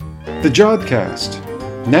The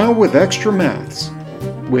Jodcast, now with extra maths,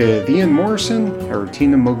 with Ian Morison,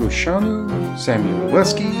 Haritina Mogosanu, Samuel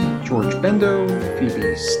Leske, George Bendo,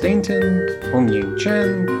 Phoebe Stainton, Hongying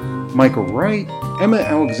Chen, Michael Wright, Emma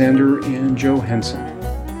Alexander, and Joe Henson.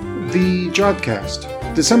 The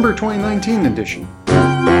Jodcast, December 2019 edition.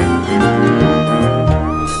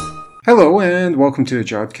 Hello and welcome to the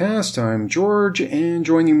Jodcast. I'm George, and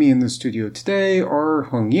joining me in the studio today are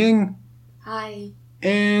Hongying. Hi.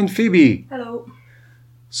 And Phoebe. Hello.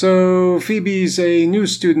 So, Phoebe's a new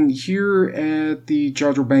student here at the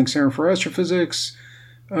Jodrell Bank Center for Astrophysics.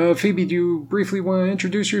 Phoebe, do you briefly want to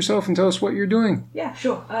introduce yourself and tell us what you're doing? Yeah,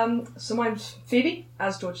 sure. So my name's Phoebe,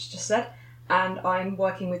 as George just said, and I'm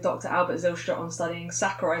working with Dr. Albert Zylstra on studying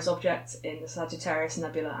Saccharide objects in the Sagittarius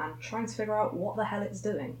Nebula and trying to figure out what the hell it's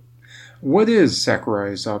doing. What is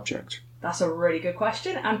Saccharide object? That's a really good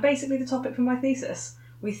question, and basically the topic for my thesis.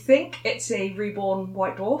 We think it's a reborn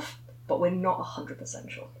white dwarf, but we're not 100%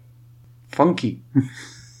 sure. Funky.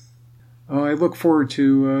 I look forward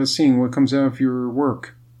to seeing what comes out of your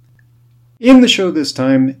work. In the show this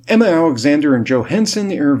time, Emma Alexander and Joe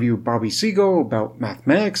Henson interview Bobby Seagull about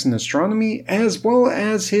mathematics and astronomy, as well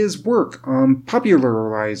as his work on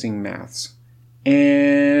popularizing maths.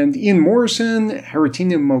 And Ian Morison,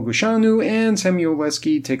 Haritina Mogosanu, and Samuel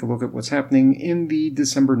Leske take a look at what's happening in the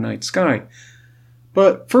December night sky.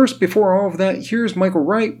 But first, before all of that, here's Michael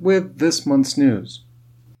Wright with this month's news.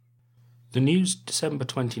 The news, December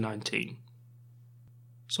 2019.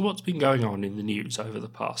 So what's been going on in the news over the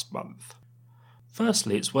past month?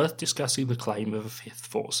 Firstly, it's worth discussing the claim of a fifth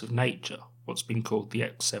force of nature, what's been called the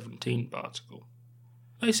X17 particle.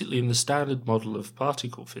 Basically, in the standard model of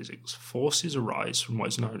particle physics, forces arise from what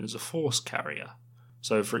is known as a force carrier.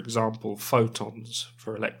 So, for example, photons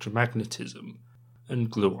for electromagnetism, and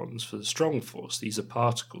gluons for the strong force. These are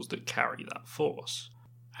particles that carry that force.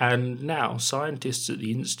 And now, scientists at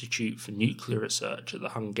the Institute for Nuclear Research at the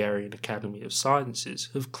Hungarian Academy of Sciences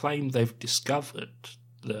have claimed they've discovered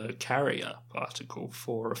the carrier particle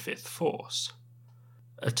for a fifth force.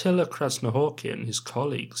 Attila Krasnohorky and his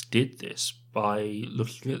colleagues did this by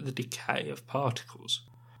looking at the decay of particles.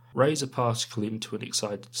 Raise a particle into an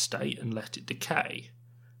excited state and let it decay.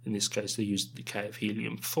 In this case, they used the decay of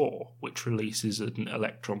helium-4, which releases an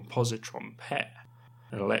electron-positron pair,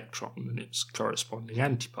 an electron and its corresponding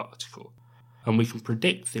antiparticle. And we can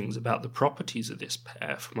predict things about the properties of this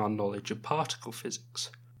pair from our knowledge of particle physics.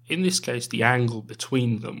 In this case, the angle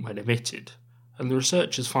between them when emitted, and the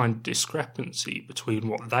researchers find a discrepancy between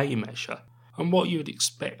what they measure and what you would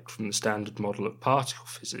expect from the standard model of particle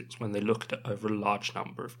physics when they look at it over a large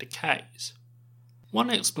number of decays. One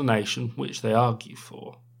explanation, which they argue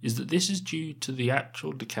for, is that this is due to the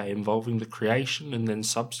actual decay involving the creation and then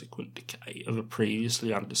subsequent decay of a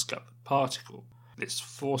previously undiscovered particle, this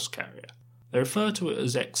force carrier. They refer to it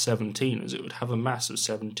as X17 as it would have a mass of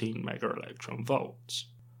 17 megaelectronvolts.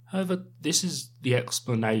 However, this is the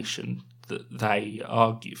explanation that they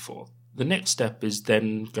argue for. The next step is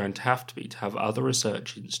then going to have other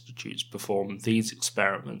research institutes perform these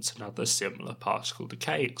experiments and other similar particle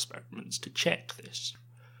decay experiments to check this.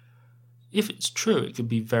 If it's true, it could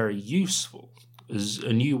be very useful, as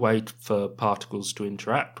a new way for particles to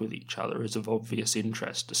interact with each other is of obvious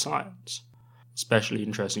interest to science, especially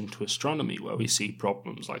interesting to astronomy, where we see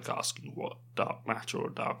problems like asking what dark matter or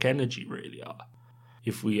dark energy really are.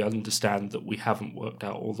 If we understand that we haven't worked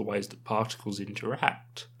out all the ways that particles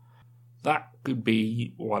interact, that could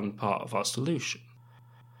be one part of our solution.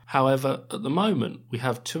 However, at the moment, we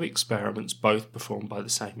have two experiments both performed by the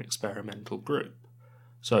same experimental group.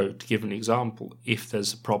 So, to give an example, if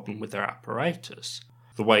there's a problem with their apparatus,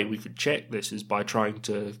 the way we could check this is by trying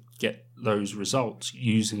to get those results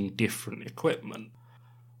using different equipment.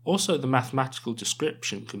 Also, the mathematical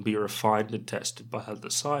description can be refined and tested by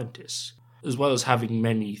other scientists, as well as having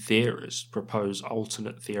many theorists propose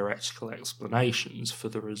alternate theoretical explanations for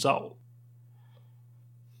the result.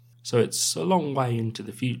 So it's a long way into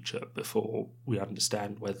the future before we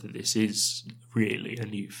understand whether this is really a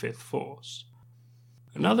new fifth force.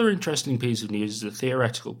 Another interesting piece of news is a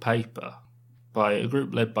theoretical paper by a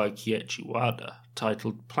group led by Kiichi Wada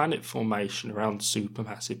titled Planet Formation Around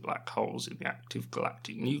Supermassive Black Holes in the Active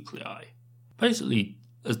Galactic Nuclei. Basically,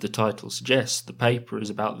 as the title suggests, the paper is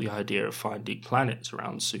about the idea of finding planets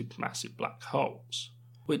around supermassive black holes,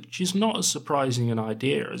 which is not as surprising an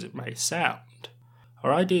idea as it may sound.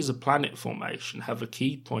 Our ideas of planet formation have a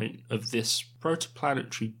key point of this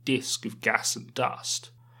protoplanetary disk of gas and dust,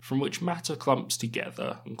 from which matter clumps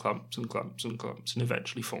together and clumps and clumps and clumps and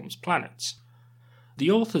eventually forms planets.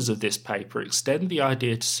 The authors of this paper extend the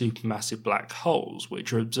idea to supermassive black holes,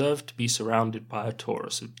 which are observed to be surrounded by a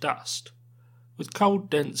torus of dust, with cold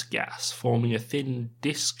dense gas forming a thin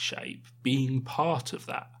disk shape being part of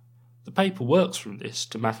that. The paper works from this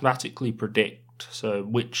to mathematically predict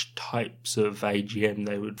which types of AGN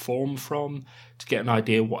they would form from, to get an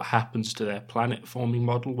idea what happens to their planet forming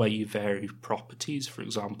model where you vary properties, for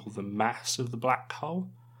example the mass of the black hole,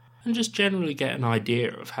 and just generally get an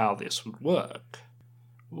idea of how this would work.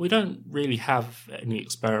 We don't really have any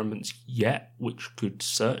experiments yet which could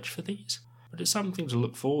search for these, but it's something to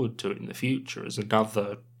look forward to in the future as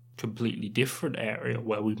another completely different area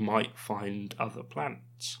where we might find other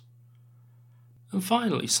planets. And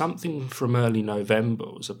finally, something from early November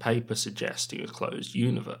was a paper suggesting a closed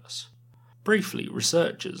universe. Briefly,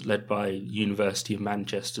 researchers led by University of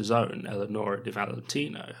Manchester's own Eleonora Di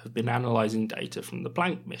Valentino have been analysing data from the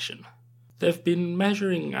Planck mission. They've been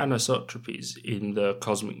measuring anisotropies in the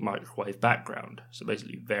cosmic microwave background, so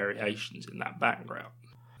basically variations in that background,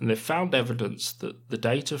 and they've found evidence that the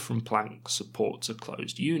data from Planck supports a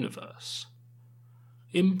closed universe.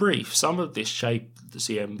 In brief, some of this shape of the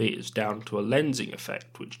CMB is down to a lensing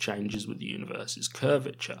effect which changes with the universe's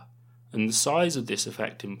curvature, and the size of this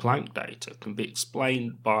effect in Planck data can be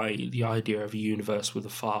explained by the idea of a universe with a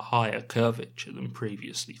far higher curvature than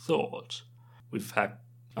previously thought. We've had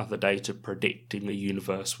other data predicting a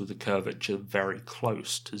universe with a curvature very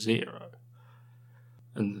close to zero.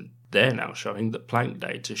 And they're now showing that Planck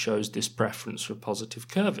data shows this preference for positive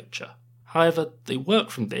curvature. However, they work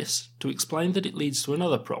from this to explain that it leads to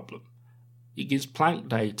another problem. It gives Planck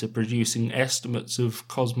data producing estimates of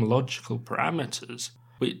cosmological parameters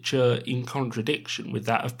which are in contradiction with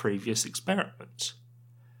that of previous experiments.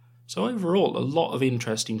 So overall, a lot of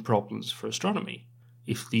interesting problems for astronomy.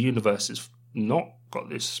 If the universe has not got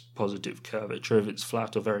this positive curvature, if it's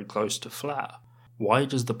flat or very close to flat, why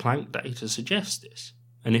does the Planck data suggest this?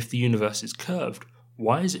 And if the universe is curved,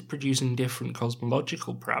 why is it producing different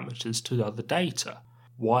cosmological parameters to other data?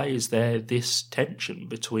 Why is there this tension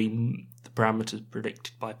between the parameters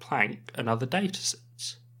predicted by Planck and other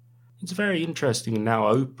datasets? It's a very interesting and now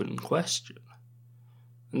open question.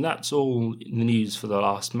 And that's all in the news for the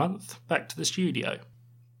last month. Back to the studio.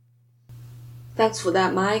 Thanks for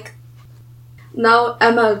that, Mike. Now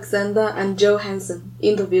Emma Alexander and Joe Hansen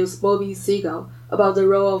interviews Bobby Seagull about the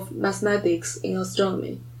role of mathematics in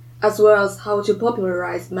astronomy, as well as how to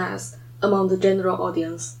popularize math among the general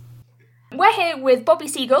audience. We're here with Bobby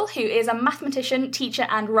Seagull, who is a mathematician, teacher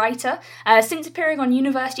and writer. Since appearing on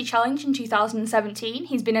University Challenge in 2017,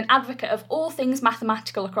 he's been an advocate of all things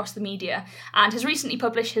mathematical across the media and has recently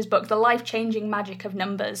published his book, The Life-Changing Magic of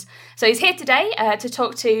Numbers. So he's here today to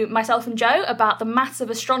talk to myself and Joe about the maths of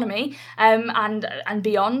astronomy and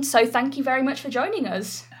beyond. So thank you very much for joining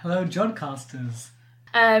us. Hello, Jodcasters.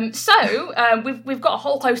 We've got a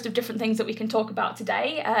whole host of different things that we can talk about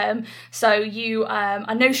today. So you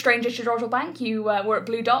are no stranger to Jodrell Bank. You were at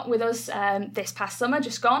Blue Dot with us this past summer,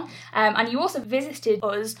 just gone. And you also visited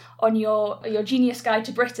us on your Genius Guide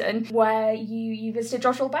to Britain, where you visited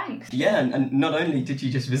Jodrell Bank. Yeah, and not only did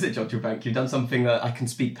you just visit Jodrell Bank, you've done something that I can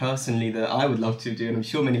speak personally that I would love to do, and I'm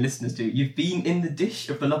sure many listeners do. You've been in the dish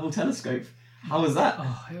of the Lovell Telescope. How was that?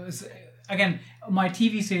 Oh, it was... Again, my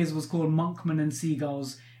TV series was called Monkman and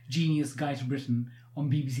Seagull's Genius Guide to Britain on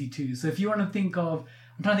BBC Two. So if you want to think of...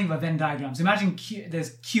 I'm trying to think of a Venn diagram. So imagine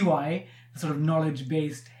there's QI, the sort of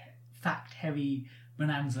knowledge-based, fact-heavy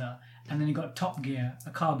bonanza. And then you've got Top Gear,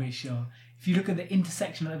 a car-based show. If you look at the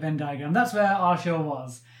intersection of the Venn diagram, that's where our show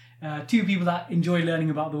was. Two people that enjoy learning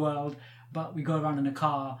about the world, but we go around in a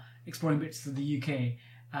car exploring bits of the UK.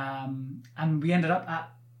 And we ended up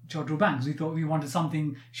at Jodrell Bank, because we thought we wanted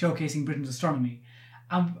something showcasing Britain's astronomy.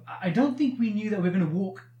 And I don't think we knew that we were going to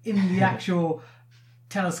walk in the actual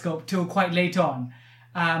telescope till quite late on.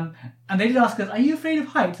 And they did ask us, are you afraid of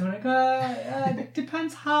heights? And we're like, it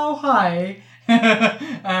depends how high.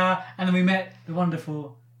 And then we met the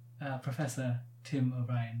wonderful Professor Tim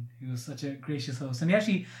O'Brien, who was such a gracious host. And he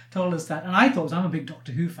actually told us that, and I thought, I'm a big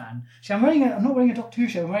Doctor Who fan. Actually, I'm not wearing a Doctor Who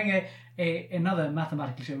shirt, I'm wearing another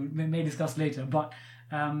mathematical shirt we may discuss later, but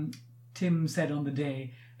Tim said on the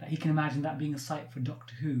day that he can imagine that being a site for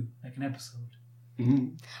Doctor Who, like an episode.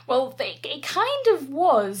 Mm-hmm. Well, it kind of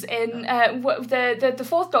was in the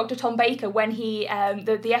Fourth Doctor, Tom Baker, when he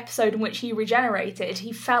the episode in which he regenerated,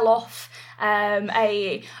 he fell off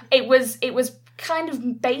it was kind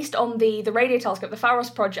of based on the radio telescope, the Pharos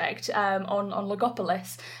project on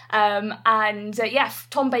Logopolis,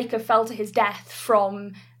 Tom Baker fell to his death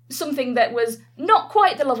from something that was not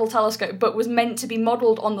quite the Lovell telescope, but was meant to be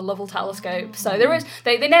modelled on the Lovell telescope. So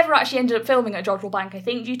they never actually ended up filming at Jodrell Bank, I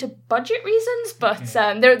think, due to budget reasons. But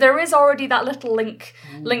there is already that little link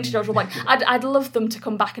to Jodrell Bank. I'd love them to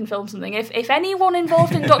come back and film something. If anyone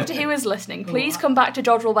involved in Doctor Who is listening, please come back to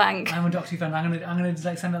Jodrell Bank. I'm a Doctor Who fan. I'm gonna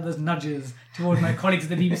like send out those nudges towards my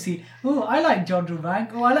colleagues at the BBC. Oh, I like Jodrell Bank.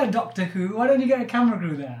 Oh, I like Doctor Who. Why don't you get a camera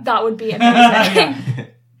crew there? That would be amazing.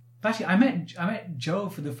 Actually, I met Joe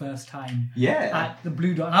for the first time Yeah. at the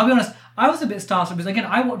Blue Dot. And I'll be honest, I was a bit starstruck because, again,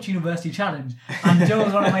 I watch University Challenge and Joe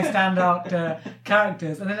was one of my standout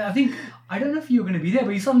characters. And then I don't know if you were going to be there,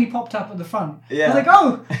 but he suddenly popped up at the front. Yeah. I was like,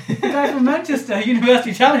 oh, the guy from Manchester,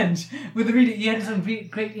 University Challenge. With the reader, he had some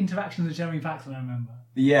great interactions with Jeremy Paxton, I remember.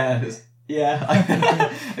 Yeah.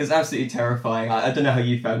 It was absolutely terrifying. I don't know how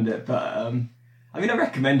you found it, but I mean, I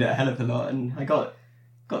recommend it a hell of a lot, and I got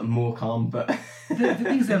more calm, but... the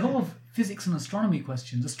thing is, there are a lot of physics and astronomy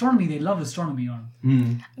questions. Astronomy, they love astronomy on.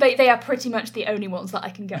 They are pretty much the only ones that I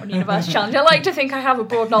can get on University Challenge. I like to think I have a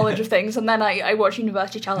broad knowledge of things, and then I watch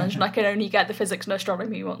University Challenge and I can only get the physics and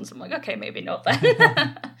astronomy ones. I'm like, okay, maybe not then.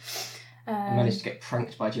 I managed to get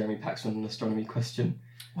pranked by Jeremy Paxman on an astronomy question.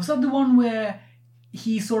 Was that the one where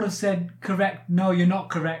he sort of said, correct, no, you're not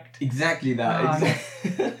correct? Exactly that.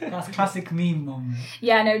 That's classic meme moment.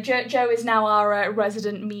 Yeah, no, Joe is now our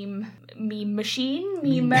resident meme machine?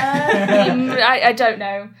 I don't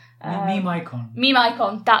know. Meme icon. Meme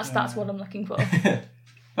icon, that's what I'm looking for.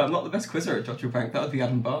 But I'm not the best quizzer at Jodrell Bank. That would be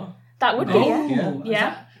Adam Barr. That would be,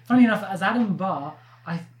 yeah. Funny enough, as Adam Barr,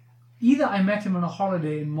 I met him on a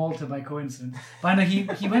holiday in Malta by coincidence, but I know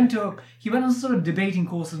he went on sort of debating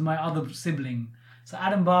course with my other sibling. So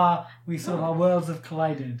Adam Barr, our worlds have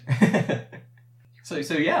collided. So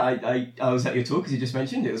yeah, I was at your talk, as you just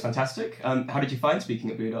mentioned. It was fantastic. How did you find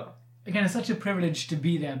speaking at Blue Dot? Again, it's such a privilege to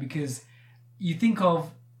be there because you think of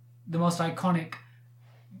the most iconic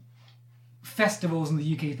festivals in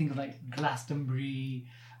the UK. You think of like Glastonbury,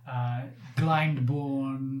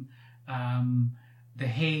 Glyndebourne, the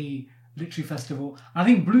Hay Literary Festival. And I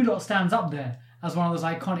think Blue Dot stands up there as one of those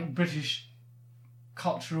iconic British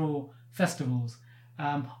cultural festivals.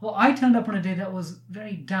 Well, I turned up on a day that was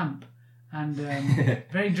very damp and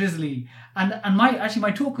very drizzly, and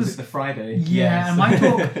my talk was it the Friday? Yeah, yes. And my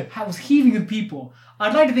talk was heaving with people.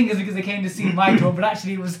 I'd like to think it's because they came to see my talk, but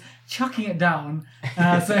actually it was chucking it down.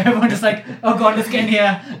 So everyone just like, oh god, let's get in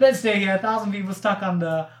here, let's stay here. 1,000 people stuck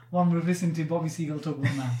under one roof listening to Bobby Seagull talk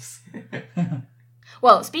about maths.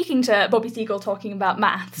 Well, speaking to Bobby Seagull talking about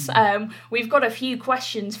maths, we've got a few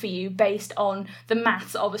questions for you based on the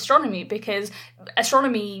maths of astronomy, because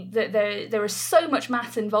astronomy, there is so much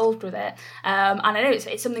maths involved with it, and I know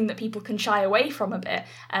it's something that people can shy away from a bit,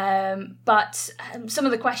 but some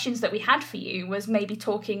of the questions that we had for you was maybe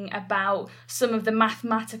talking about some of the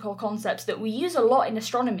mathematical concepts that we use a lot in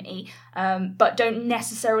astronomy, but don't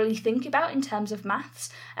necessarily think about in terms of maths.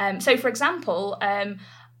 So, for example,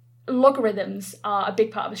 logarithms are a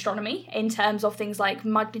big part of astronomy in terms of things like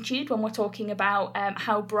magnitude, when we're talking about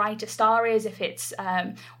how bright a star is, if it's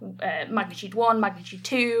magnitude 1, magnitude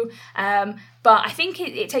 2. But I think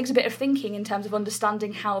it takes a bit of thinking in terms of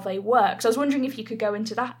understanding how they work. So I was wondering if you could go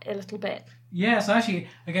into that a little bit. Yeah, so actually,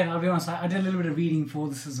 again, I'll be honest, I did a little bit of reading for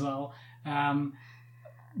this as well.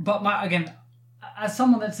 But as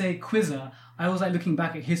someone that's a quizzer, I always like looking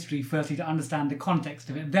back at history firstly to understand the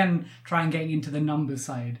context of it, then try and getting into the numbers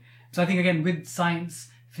side. So I think, again, with science,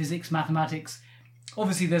 physics, mathematics,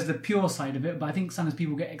 obviously there's the pure side of it, but I think sometimes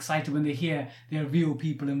people get excited when they hear there are real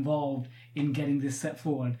people involved in getting this set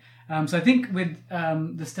forward. So I think with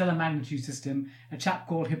the stellar magnitude system, a chap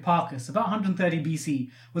called Hipparchus, about 130 BC,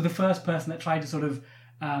 was the first person that tried to sort of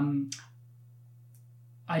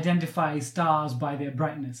identify stars by their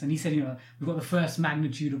brightness. And he said, we've got the first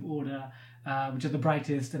magnitude of order, which are the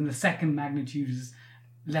brightest, and the second magnitude is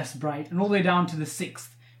less bright, and all the way down to the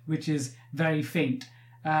sixth, which is very faint.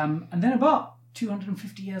 And then about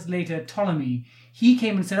 250 years later, Ptolemy, he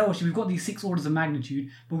came and said, we've got these 6 orders of magnitude,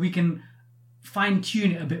 but we can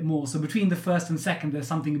fine-tune it a bit more. So between the first and second, there's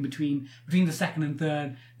something in between. Between the second and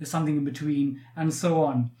third, there's something in between, and so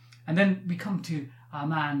on. And then we come to our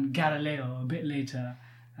man Galileo a bit later.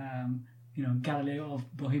 Galileo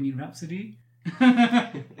of Bohemian Rhapsody.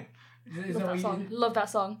 Love that song. Love that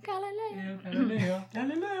song. Galileo.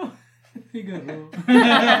 Galileo. We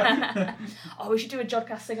should do a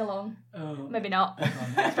Jodcast sing-along. Maybe not.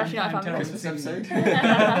 Especially not if I'm Christmas episode.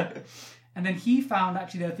 And then he found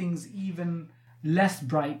actually there are things even less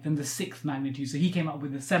bright than the 6th magnitude. So he came up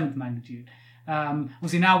with the 7th magnitude.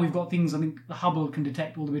 Obviously now we've got things, I think the Hubble can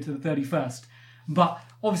detect all the way to the 31st. But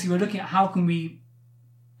obviously we're looking at how can we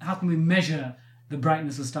measure the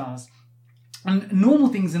brightness of stars. And normal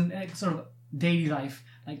things in sort of daily life,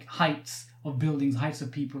 like heights of buildings, heights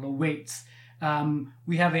of people, or weights,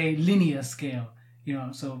 we have a linear scale,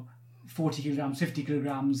 so 40 kilograms, 50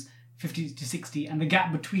 kilograms, 50 to 60, and the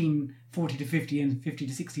gap between 40 to 50 and 50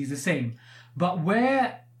 to 60 is the same. But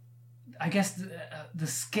where, I guess, the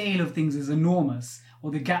scale of things is enormous,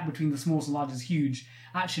 or the gap between the smallest and largest is huge,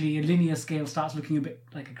 actually a linear scale starts looking a bit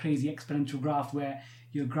like a crazy exponential graph where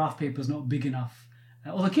your graph paper is not big enough.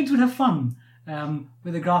 Although kids would have fun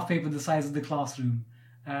with a graph paper the size of the classroom.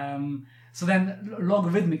 So then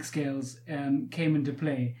logarithmic scales came into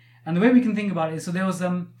play. And the way we can think about it is, so there was,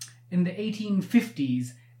 in the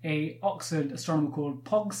 1850s, a Oxford astronomer called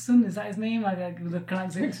Pogson. Is that his name? I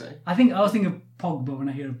think so. I was thinking of Pogba when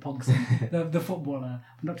I hear of Pogson, the footballer,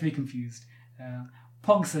 not to be confused.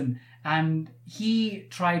 Pogson. And he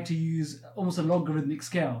tried to use almost a logarithmic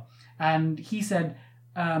scale. And he said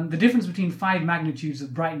the difference between 5 magnitudes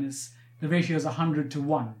of brightness, the ratio is 100 to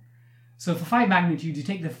 1. So for 5 magnitudes, you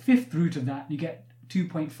take the fifth root of that, you get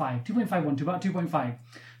 2.51 to about 2.5.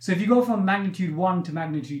 So if you go from magnitude 1 to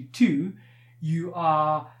magnitude 2, you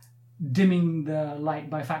are dimming the light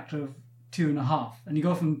by a factor of 2.5. And you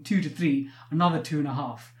go from 2 to 3, another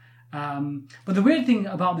 2.5. But the weird thing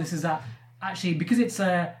about this is that actually, because it's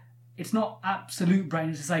not absolute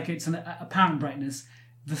brightness, it's like it's an apparent brightness,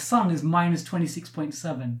 the sun is minus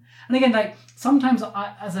 26.7. And again, like sometimes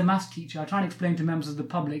as a maths teacher, I try and explain to members of the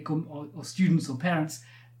public or students or parents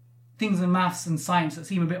things in maths and science that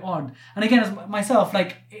seem a bit odd. And again, as myself,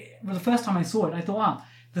 the first time I saw it, I thought,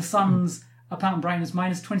 the sun's apparent brightness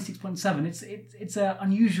minus 26.7. It's an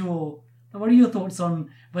unusual. What are your thoughts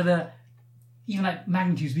on whether even like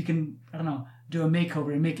magnitudes we can, I don't know, do a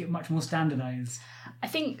makeover and make it much more standardized? I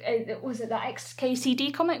think, was it that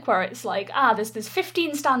XKCD comic where it's like, there's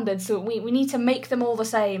 15 standards, so we need to make them all the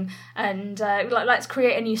same, and let's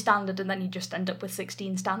create a new standard, and then you just end up with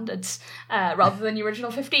 16 standards rather than the original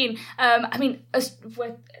 15. I mean,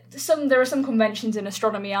 there are some conventions in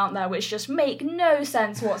astronomy, aren't there, which just make no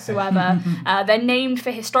sense whatsoever. They're named for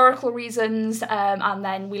historical reasons, and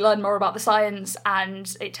then we learn more about the science,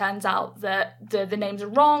 and it turns out that the names are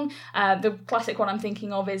wrong. The classic one I'm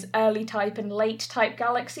thinking of is early type and late type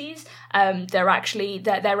galaxies. They're actually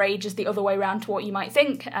their age is the other way around to what you might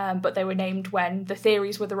think, but they were named when the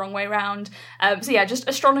theories were the wrong way around. So yeah, just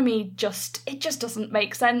astronomy just doesn't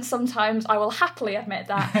make sense sometimes. I will happily admit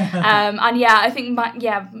that. And yeah, I think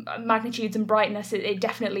magnitudes and brightness, it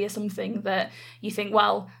definitely is something that you think,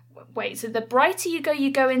 well, wait, so the brighter you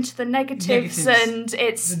go into the negatives. And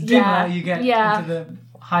it's the dimmer you get into the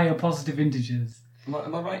higher positive integers.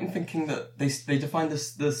 Am I right in thinking that they defined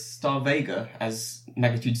the star Vega as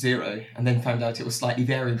magnitude 0 and then found out it was slightly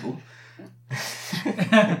variable?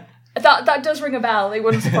 That does ring a bell. It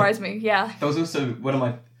wouldn't surprise me. Yeah. That was also one of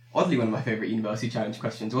my favourite university challenge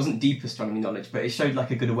questions. It wasn't deep astronomy knowledge, but it showed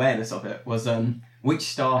like a good awareness of it. Was which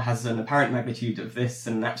star has an apparent magnitude of this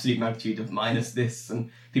and an absolute magnitude of minus this?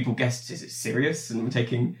 And people guessed, is it Sirius? And we're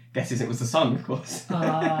taking guesses. It was the sun, of course.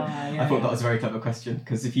 I thought that was a very clever question,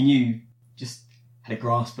 because if you knew just had a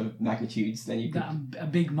grasp of magnitudes, then you could... a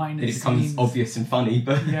big minus... It becomes means... obvious and funny,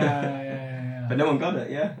 but... Yeah. But no one got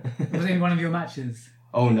it, yeah. Was it in one of your matches?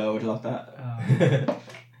 Oh no, I'd love that.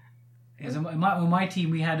 On my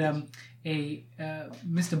team, we had a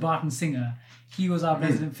Mr. Barton Singer. He was our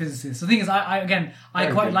resident physicist. So the thing is,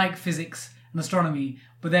 I quite like physics and astronomy,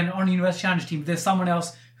 but then on the university challenge team, if there's someone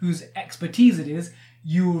else whose expertise it is,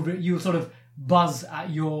 you'll sort of buzz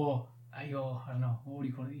at your I don't know, what do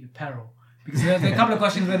you call it, your peril. Because there's a couple of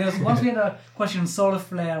questions where once we had a question on solar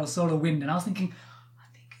flare or solar wind, and I was thinking,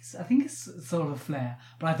 I think it's solar flare.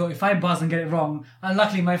 But I thought if I buzz and get it wrong, and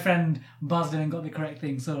luckily my friend buzzed in and got the correct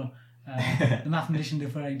thing. So the mathematician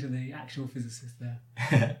referring to the actual physicist there.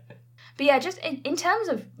 But yeah, just in terms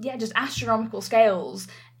of just astronomical scales,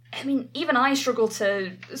 I mean, even I struggle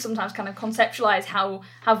to sometimes kind of conceptualise how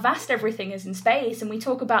vast everything is in space, and we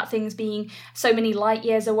talk about things being so many light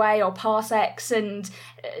years away or parsecs, and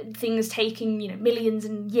things taking millions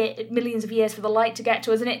of years for the light to get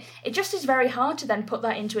to us, and it just is very hard to then put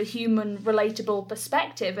that into a human relatable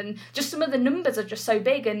perspective, and just some of the numbers are just so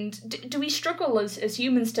big. And do we struggle as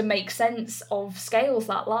humans to make sense of scales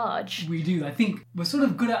that large? We do. I think we're sort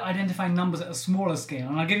of good at identifying numbers at a smaller scale,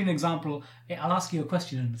 and I'll give you an example. I'll ask you a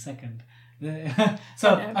question in a second.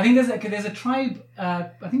 I think there's a tribe, I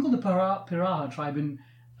think called the Piraha tribe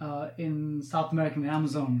in South America, in the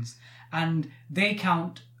Amazons, and they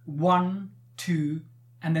count 1, 2,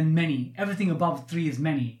 and then many. Everything above 3 is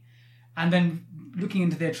many. And then looking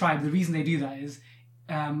into their tribe, the reason they do that is,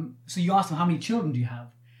 so you ask them, how many children do you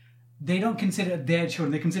have? they don't consider it their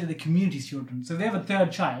children, they consider the community's children. So if they have a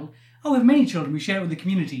third child, we have many children, we share it with the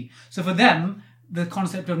community. So for them, the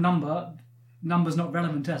concept of number's not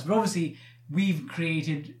relevant to us. But obviously, we've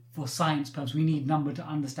created, for science purposes, we need number to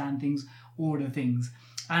understand things, order things.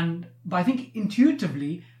 But I think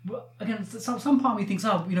intuitively, again, some part of me thinks,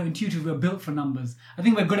 intuitively we're built for numbers. I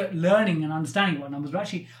think we're good at learning and understanding about numbers, but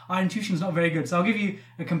actually our intuition is not very good. So I'll give you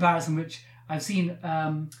a comparison which I've seen.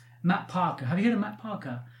 Matt Parker. Have you heard of Matt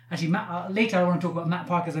Parker? Actually, later I want to talk about Matt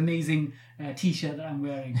Parker's amazing T-shirt that I'm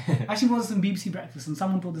wearing. Actually, it was some BBC Breakfast, and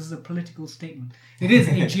someone thought this is a political statement. It is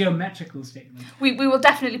a geometrical statement. We will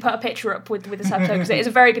definitely put a picture up with this episode because it is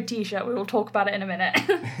a very good T-shirt. We will talk about it in a minute.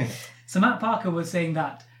 So Matt Parker was saying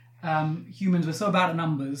that humans were so bad at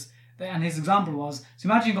numbers, and his example was, so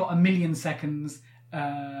imagine you've got 1 million seconds,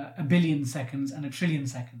 1 billion seconds, and 1 trillion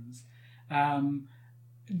seconds.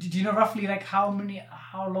 Do you know roughly like how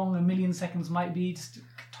long 1 million seconds might be? Just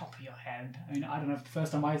top of your head. I mean, I don't know if the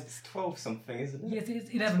first time It's 12 something, isn't it? Yes, it's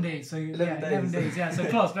 11 days. So 11 days. Yeah, so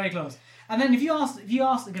close, very close. And then if you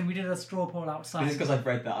asked again, we did a straw poll outside. Just because I've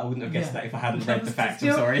read that, I wouldn't have guessed that if I hadn't read the facts.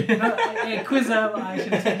 I'm sorry. A quizzer, I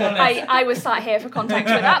should have said. I was sat here for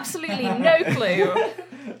context with absolutely no clue.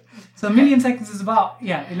 So 1 million seconds is about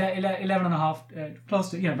 11 and a half, close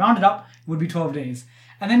to rounded up would be 12 days.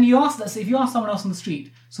 And then if you ask someone else on the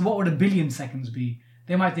street, so what would 1 billion seconds be?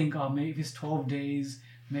 They might think, maybe if it's 12 days,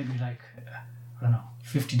 maybe like, I don't know,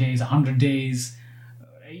 50 days, 100 days.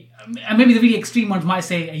 And maybe the really extreme ones might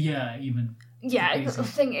say a year even. Yeah, I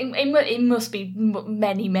think it must be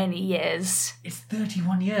many, many years. It's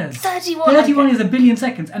 31 years. 31 is 1 billion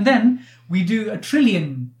seconds. And then we do 1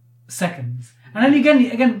 trillion seconds. And then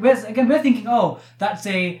again, we're thinking, that's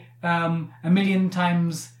a million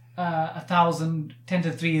times 1,000, 10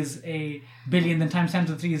 to the 3 is a billion, then times 10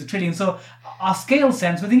 to the 3 is a trillion. So our scale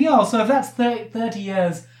sense, we're thinking, so if that's 30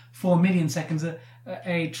 years for 1 million seconds,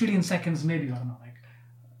 a trillion seconds, maybe, I don't know,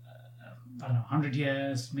 100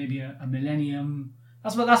 years, maybe a millennium.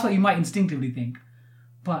 That's what you might instinctively think.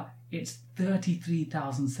 But it's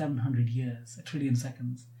 33,700 years, a trillion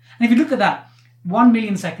seconds. And if you look at that, 1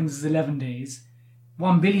 million seconds is 11 days,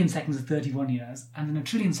 1 billion seconds is 31 years, and then 1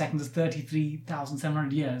 trillion seconds is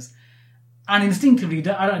 33,700 years. And instinctively, it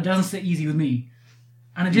doesn't sit easy with me.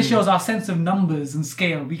 And it just shows our sense of numbers and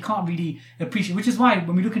scale. We can't really appreciate, which is why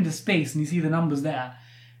when we look into space and you see the numbers there,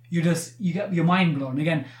 you get your mind blown.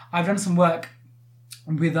 Again, I've done some work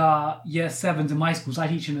with our year 7s in my schools. I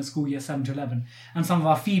teach in a school year 7 to 11, and some of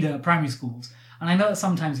our feeder primary schools. And I know that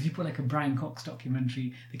sometimes if you put like a Brian Cox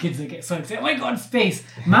documentary, the kids they get so excited. Oh my God, space!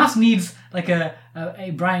 Maths needs like a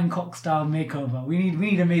Brian Cox style makeover. We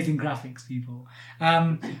need amazing graphics, people.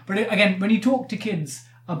 But again, when you talk to kids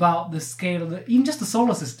about the scale of even just the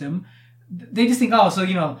solar system, they just think,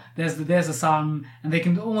 there's the sun, and they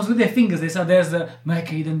can almost with their fingers they say there's the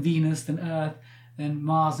Mercury, then Venus, then Earth, then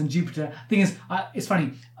Mars, and Jupiter. Thing is, it's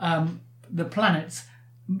funny. The planets.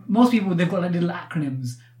 Most people they've got like little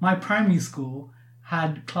acronyms. My primary school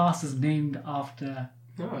had classes named after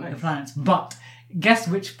the planets, but guess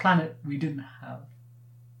which planet we didn't have?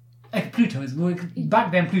 Pluto is.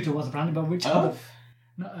 Back then, Pluto was a planet, but which other?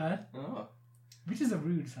 Not Earth. Oh. Which is a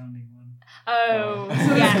rude sounding one. Oh,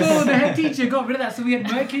 so the school, the head teacher got rid of that. So we had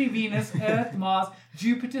Mercury, Venus, Earth, Mars,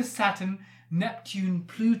 Jupiter, Saturn, Neptune,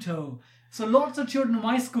 Pluto. So lots of children in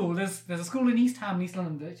my school, there's a school in East Ham, East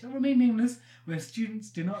London, that shall remain nameless, where students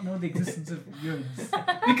do not know the existence of Uranus.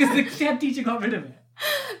 Because the head teacher got rid of it.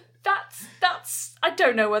 That's I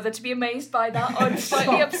don't know whether to be amazed by that or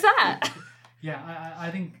slightly upset. Yeah, I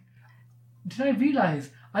think, did I realise?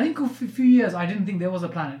 I think for a few years I didn't think there was a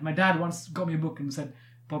planet. My dad once got me a book and said,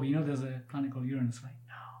 Bobby, there's a planet called Uranus.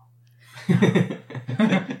 I'm like,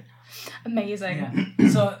 no. Amazing. Yeah.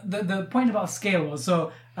 So the point about scale was,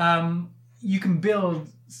 you can build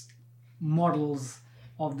models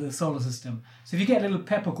of the solar system. So if you get a little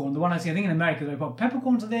peppercorn, the one I see, I think in America they're called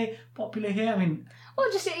peppercorns. Are they popular here? I mean,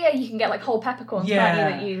 well, you can get like whole peppercorns, can't you,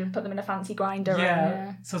 that you put them in a fancy grinder.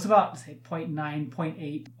 Yeah. So it's about say 0.9,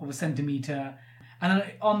 0.8 of a centimeter, and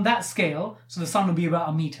then on that scale, so the sun will be about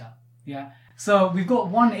a meter. Yeah. So we've got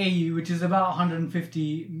 1 AU, which is about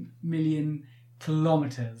 150 million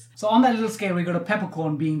kilometers. So on that little scale, we've got a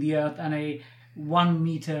peppercorn being the Earth and a 1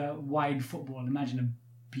 meter wide football. Imagine a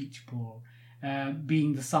beach ball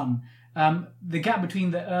being the sun. The gap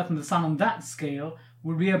between the Earth and the sun on that scale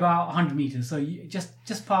would be about 100 meters. So you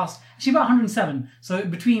just past, actually about 107. So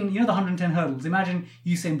between, the 110 hurdles. Imagine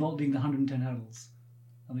Usain Bolt doing the 110 hurdles.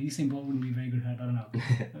 Although Usain Bolt wouldn't be a very good hurdler, I don't know.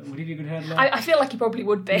 Would he be a good hurdler? I feel like he probably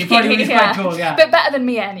would be. He probably would be quite tall, yeah. But better than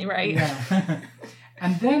me at any rate. Yeah.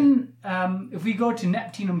 And then if we go to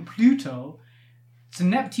Neptune and Pluto, So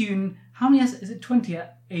Neptune, how many is it? 20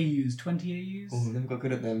 AUs? 20 AUs? Oh, never got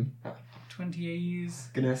good at them. 20 AUs.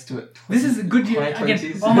 Gonna estimate. This is a good year. High Again,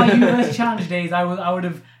 20s. on my university challenge days, I would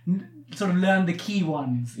have sort of learned the key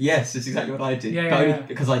ones. Yes, that's exactly what I did. Yeah, But yeah, only yeah.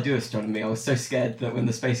 because I do astronomy, I was so scared that when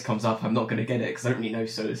the space comes up, I'm not going to get it because I don't really know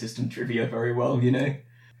solar system trivia very well, you know.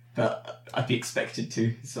 But I'd be expected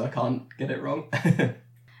to, so I can't get it wrong.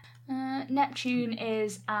 Neptune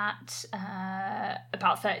is at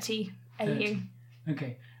about 30 AU. 30.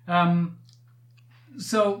 Okay.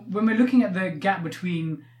 So when we're looking at the gap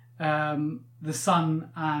between the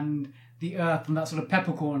sun and the Earth, and that sort of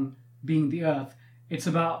peppercorn being the Earth, it's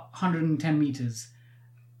about 110 meters.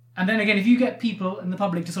 And then again, if you get people in the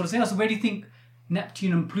public to sort of say, oh, so where do you think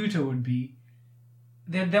Neptune and Pluto would be?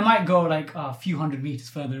 They might go like a few hundred meters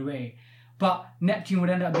further away. But Neptune would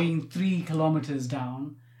end up being 3 kilometers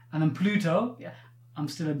down. And then Pluto, yeah, I'm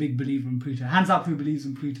still a big believer in Pluto. Hands up who believes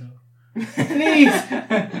in Pluto. Please!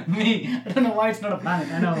 Me. I don't know why it's not a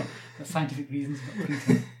planet. I know there's scientific reasons,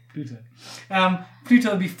 but Pluto.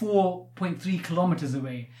 Pluto would be 4.3 kilometers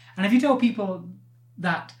away. And if you tell people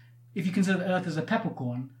that if you consider the Earth as a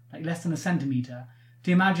peppercorn, like less than a centimeter,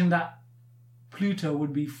 to imagine that Pluto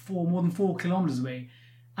would be more than 4 kilometers away.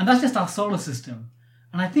 And that's just our solar system.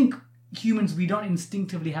 And I think humans, we don't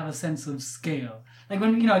instinctively have a sense of scale. Like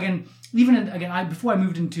when, you know, before I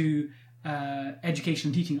moved into education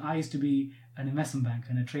and teaching, I used to be an investment banker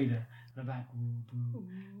and a trader at a bank.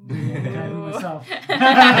 Myself.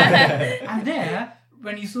 And there,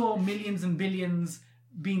 when you saw millions and billions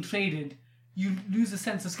being traded, you lose a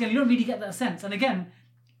sense of scale. You don't really get that sense. And again,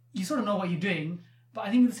 you sort of know what you're doing. But I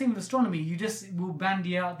think the same with astronomy. You just will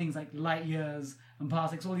bandy out things like light years and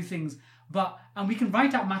parsecs, all these things. And we can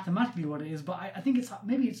write out mathematically what it is. But I think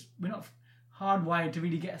we're not hardwired to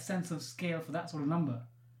really get a sense of scale for that sort of number.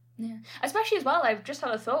 Yeah, especially as well. I've just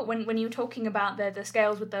had a thought when you were talking about the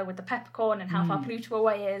scales with the peppercorn and how far Pluto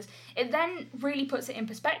away is. It then really puts it in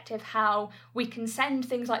perspective how we can send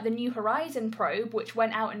things like the New Horizon probe, which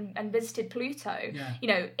went out and visited Pluto. Yeah. You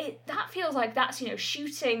know, that feels like that's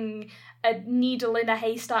shooting a needle in a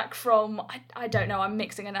haystack from I don't know. I'm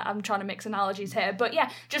trying to mix analogies here, but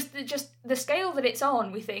yeah, just the scale that it's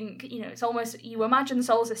on. We think it's almost, you imagine the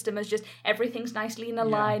solar system as just everything's nicely in a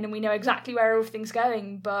line and we know exactly where everything's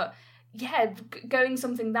going. But yeah, going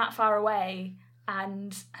something that far away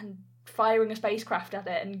and firing a spacecraft at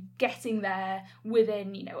it and getting there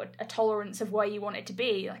within a tolerance of where you want it to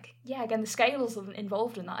be, again, the scales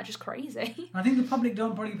involved in that are just crazy. I think the public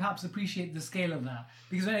don't probably perhaps appreciate the scale of that,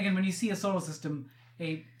 because when you see a solar system,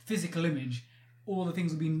 a physical image, all the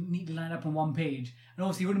things will be neatly lined up on one page, and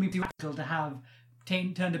obviously it wouldn't be practical to have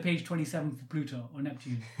turn to page 27 for Pluto or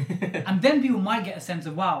Neptune. And then people might get a sense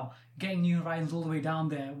of, wow, getting New Horizons all the way down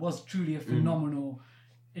there was truly a phenomenal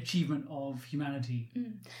achievement of humanity.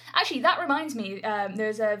 Actually, that reminds me,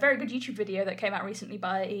 there's a very good YouTube video that came out recently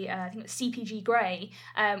by I think it's CPG Grey,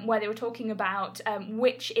 where they were talking about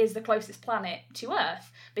which is the closest planet to Earth,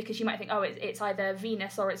 because you might think, it's either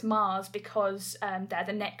Venus or it's Mars because they're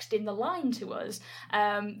the next in the line to us.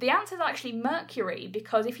 The answer is actually Mercury,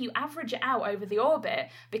 because if you average it out over the orbit,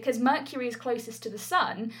 because Mercury is closest to the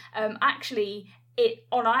Sun, actually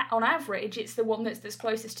on average, it's the one that's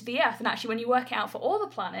closest to the Earth. And actually, when you work it out for all the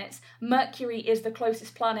planets, Mercury is the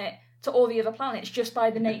closest planet to all the other planets, just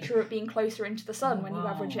by the nature of being closer into the Sun when you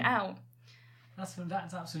average it out. That's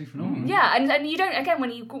absolutely phenomenal. Yeah, and you don't, again,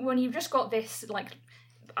 when you've just got this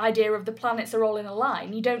idea of the planets are all in a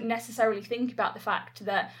line, you don't necessarily think about the fact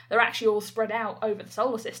that they're actually all spread out over the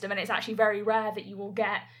solar system, and it's actually very rare that you will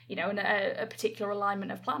get a particular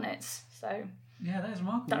alignment of planets. So yeah, that is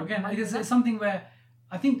remarkable. Again, it's something where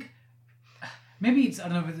I think maybe it's, I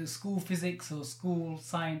don't know, whether it's school physics or school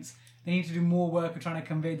science, they need to do more work of trying to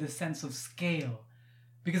convey the sense of scale.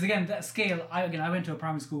 Because again, that scale, I went to a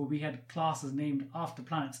primary school, we had classes named after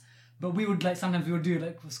planets, but we would sometimes we would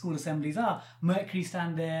do for school assemblies, Mercury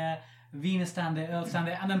stand there, Venus stand there, Earth stand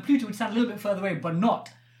there, and then Pluto would stand a little bit further away, but not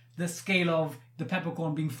the scale of the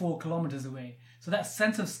peppercorn being 4 kilometers away. So that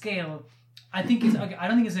sense of scale, I think I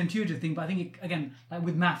don't think it's an intuitive thing, but I think like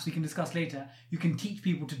with maths, we can discuss later, you can teach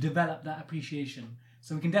people to develop that appreciation.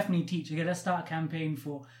 So we can definitely teach. Let's start a campaign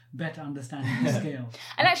for better understanding the scale.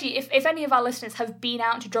 And actually, if any of our listeners have been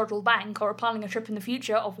out to Jodrell Bank or are planning a trip in the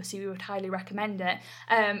future, obviously we would highly recommend it.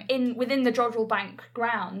 Within the Jodrell Bank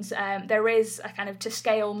grounds, there is a kind of to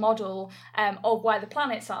scale model of where the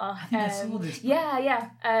planets are. I think I saw this. Yeah.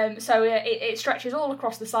 So it stretches all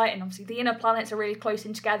across the site, and obviously the inner planets are really close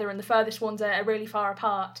in together, and the furthest ones are really far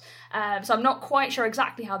apart. So I'm not quite sure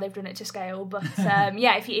exactly how they've done it to scale, but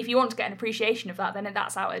if you want to get an appreciation of that, then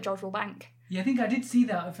that's out at Jodrell Bank. Yeah, I think I did see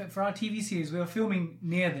that for our TV series. We were filming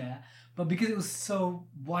near there, but because it was so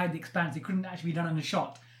wide the expanse, it couldn't actually be done in a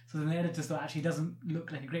shot. So then the editors thought actually it doesn't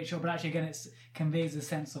look like a great shot, but actually again it conveys a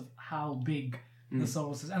sense of how big the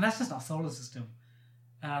solar system, and that's just our solar system,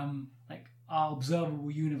 like our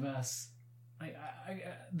observable universe.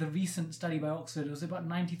 The recent study by Oxford was about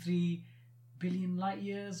 93 billion light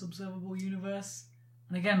years observable universe,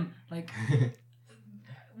 and again, like,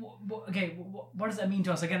 what does that mean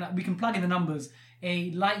to us? Again, we can plug in the numbers.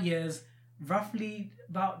 A light year's roughly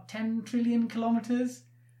about 10 trillion kilometers,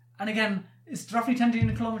 and again, it's roughly 10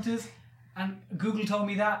 trillion kilometers, and Google told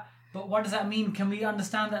me that. But what does that mean? Can we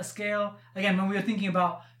understand that scale? Again, when we were thinking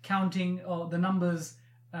about counting the numbers,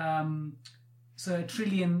 so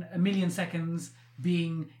a million seconds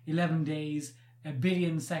being 11 days, a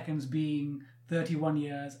billion seconds being 31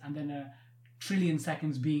 years, and then a trillion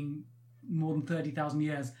seconds being more than 30,000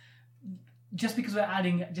 years. Just because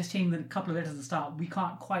we're just changing a couple of letters at the start, we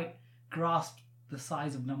can't quite grasp the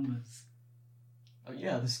size of numbers. Oh,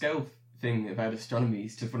 yeah, the scale thing about astronomy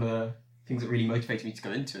is just one of the things that really motivated me to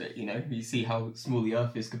go into it. You know, you see how small the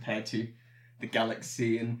Earth is compared to the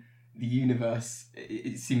galaxy and the universe.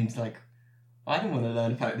 It seems like I don't want to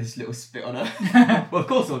learn about this little spit on Earth. Well, of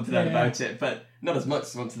course I want to learn about it, but not as much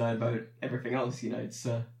as I want to learn about everything else. You know, it's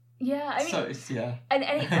yeah, I mean,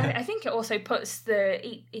 and I think it also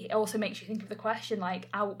it also makes you think of the question, like,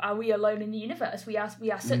 are we alone in the universe? We are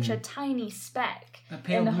such a tiny speck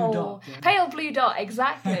in the whole pale blue dot,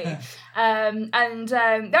 exactly. And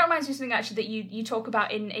that reminds me of something actually that you talk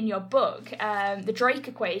about in your book, the Drake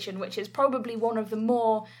equation, which is probably one of the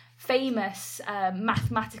more famous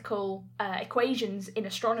mathematical equations in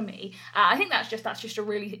astronomy. I think that's just a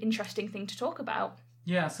really interesting thing to talk about.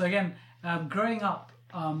 Yeah. So again, growing up,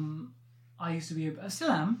 I used to be, I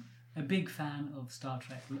still am, a big fan of Star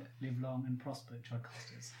Trek, Live Long and Prosper,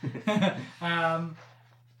 Jodcasters.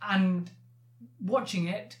 And watching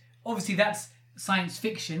it, obviously that's science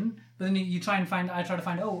fiction, but then I try to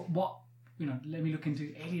find, let me look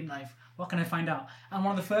into alien life, what can I find out? And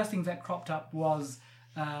one of the first things that cropped up was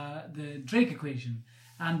the Drake equation.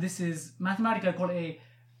 And this is, mathematically I call it a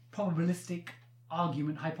probabilistic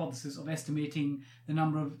argument hypothesis of estimating the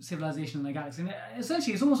number of civilizations in the galaxy. And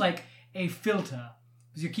essentially it's almost like a filter,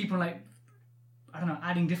 because you keep on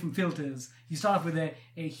adding different filters. You start off with a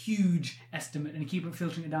huge estimate and you keep on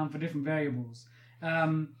filtering it down for different variables.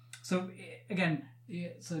 So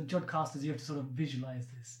Jodcasters, you have to sort of visualize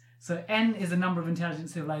this. So n is the number of intelligent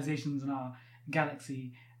civilizations in our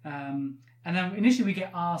galaxy, and then initially we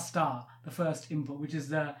get R star, the first input, which is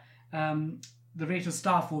the rate of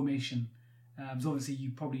star formation. Because obviously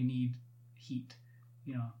you probably need heat,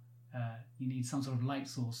 you need some sort of light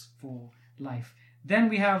source for life. Then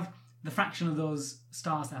we have the fraction of those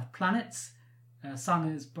stars that have planets.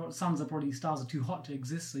 Suns are probably, stars are too hot to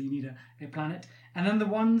exist, so you need a planet. And then the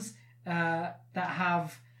ones that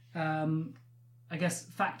have,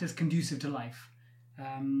 factors conducive to life.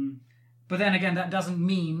 But then again, that doesn't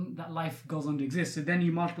mean that life goes on to exist. So then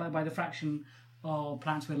you multiply by the fraction of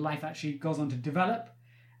planets where life actually goes on to develop.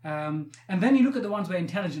 And then you look at the ones where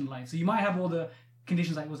intelligent life. So you might have all the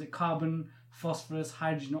conditions like, was it carbon, phosphorus,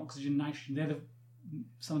 hydrogen, oxygen, nitrogen. They're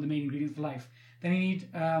some of the main ingredients for life. Then you need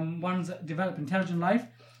ones that develop intelligent life.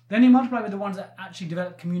 Then you multiply with the ones that actually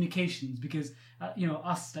develop communications, because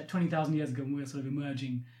us like 20,000 years ago when we were sort of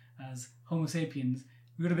emerging as Homo sapiens,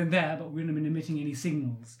 we would have been there, but we wouldn't have been emitting any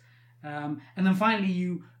signals. And then finally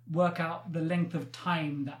you work out the length of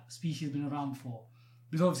time that species has been around for.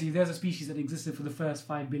 Because obviously if there's a species that existed for the first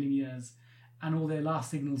 5 billion years and all their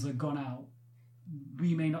last signals are gone out,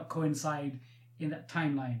 we may not coincide in that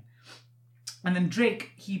timeline. And then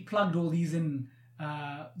Drake, he plugged all these in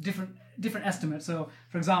different estimates. So,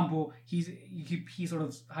 for example, he sort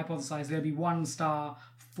of hypothesized there'll be one star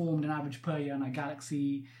formed on average per year in our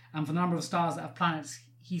galaxy. And for the number of stars that have planets,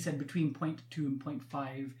 he said between 0.2 and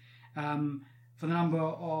 0.5. For the number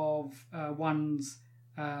of ones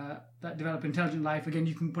that develop intelligent life, again,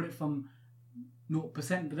 you can put it from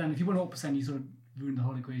 0%, but then if you put 0%, you sort of ruin the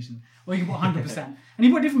whole equation. Or you can put 100%. And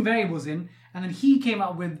you put different variables in, and then he came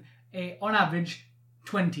up with, on average,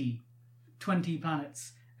 20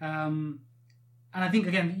 planets. And I think,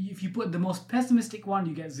 again, if you put the most pessimistic one,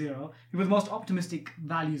 you get 0. If you put the most optimistic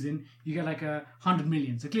values in, you get like 100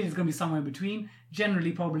 million. So clearly it's going to be somewhere in between,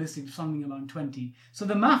 generally probabilistic, something around 20. So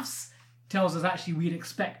the maths tells us actually we'd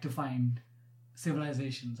expect to find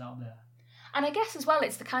civilizations out there. And I guess as well,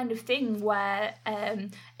 it's the kind of thing where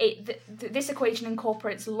this equation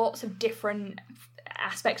incorporates lots of different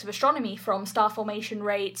aspects of astronomy, from star formation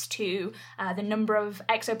rates to the number of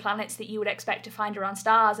exoplanets that you would expect to find around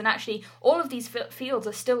stars. And actually, all of these fields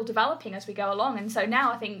are still developing as we go along. And so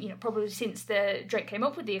now I think, probably since Drake came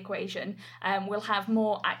up with the equation, we'll have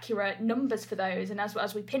more accurate numbers for those. And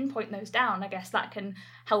as we pinpoint those down, I guess that can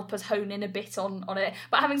help us hone in a bit on it.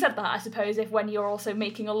 But having said that, I suppose if when you're also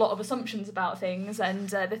making a lot of assumptions about things and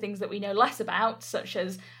the things that we know less about, such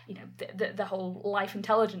as the whole life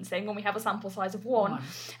intelligence thing, when we have a sample size of one,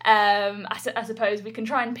 I suppose we can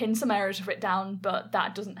try and pin some areas of it down, but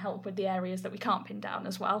that doesn't help with the areas that we can't pin down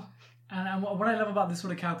as well. And what I love about this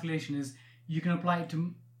sort of calculation is you can apply it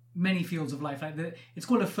to many fields of life. It's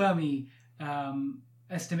called a Fermi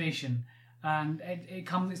estimation, and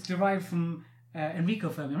it's derived from Enrico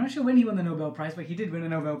Fermi. I'm not sure when he won the Nobel Prize, but he did win a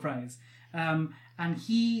Nobel Prize. And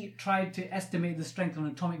he tried to estimate the strength of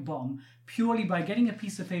an atomic bomb purely by getting a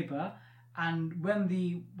piece of paper, and when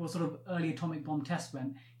the sort of early atomic bomb test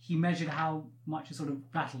went, he measured how much it sort of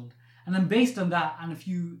rattled. And then based on that and a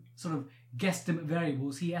few sort of guesstimate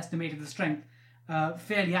variables, he estimated the strength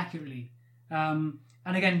fairly accurately. And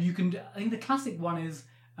again, I think the classic one is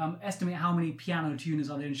estimate how many piano tuners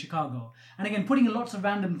are there in Chicago. And again, putting in lots of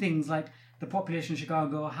random things like the population of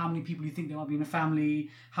Chicago, how many people you think there might be in a family,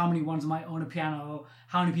 how many ones might own a piano,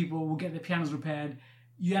 how many people will get their pianos repaired,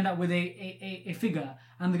 you end up with a figure.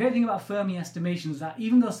 And the great thing about Fermi estimation is that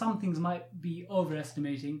even though some things might be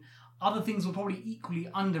overestimating, other things will probably equally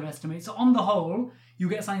underestimate. So on the whole, you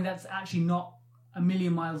get something that's actually not a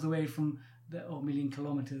million miles away from or million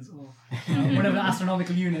kilometers, or whatever the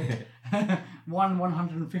astronomical unit,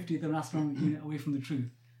 1/150th of an astronomical unit away from the truth.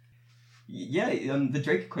 Yeah, the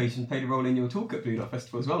Drake equation played a role in your talk at Blue Dot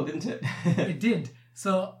Festival as well, didn't it? It did.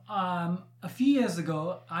 So a few years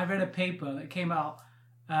ago, I read a paper that came out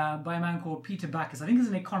by a man called Peter Backus. I think he's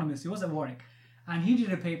an economist. He was at Warwick, and he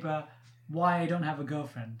did a paper, "Why I Don't Have a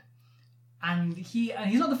Girlfriend." And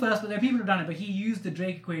he's not the first, but there are people who've done it. But he used the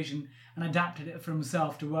Drake equation and adapted it for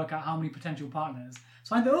himself to work out how many potential partners.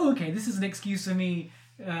 So I thought, okay, this is an excuse for me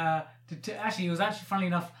to actually. It was actually, funnily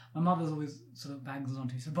enough, my mother's always sort of bangs us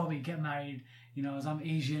onto me. So Bobby, get married. As I'm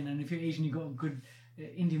Asian, and if you're Asian, you've got a good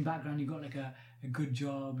Indian background, you've got like a good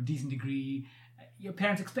job, a decent degree. Your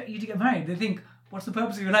parents expect you to get married. They think, what's the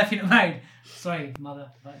purpose of your life if you're not married? Sorry,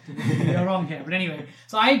 mother, but you're wrong here. But anyway,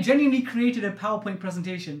 so I genuinely created a PowerPoint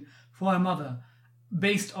presentation for my mother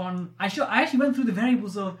based on... I actually went through the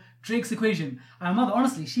variables of Drake's equation. And my mother,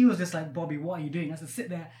 honestly, she was just like, Bobby, what are you doing? I said, sit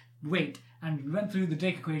there, wait. And we went through the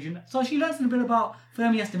Drake equation. So she learned a bit about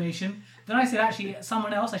Fermi estimation. Then I said, actually,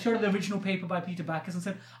 someone else, I showed her the original paper by Peter Backus and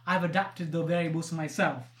said, I've adapted the variables for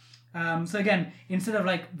myself. So again, instead of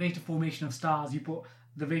like rate of formation of stars, you put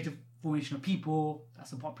the rate of formation of people,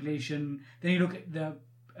 that's the population. Then you look at the,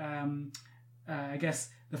 I guess,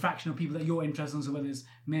 the fraction of people that you're interested in, so whether it's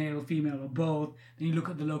male, female, or both. Then you look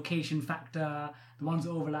at the location factor, the ones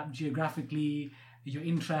that overlap geographically, your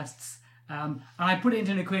interests. And I put it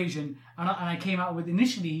into an equation, and I came out with,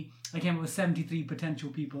 initially, 73 potential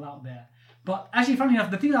people out there. But actually, funnily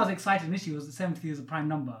enough, the thing that I was excited initially was that 73 is a prime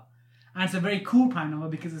number. And it's a very cool prime number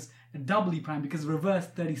because it's a doubly prime, because reverse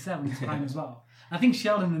 37 is prime as well. I think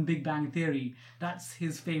Sheldon in Big Bang Theory, that's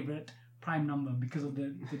his favourite prime number because of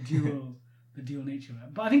the dual nature of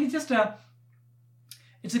it. But I think it's just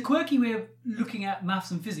it's a quirky way of looking at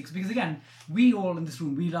maths and physics, because again, we all in this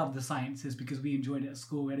room, we love the sciences because we enjoyed it at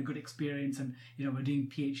school, we had a good experience, and we're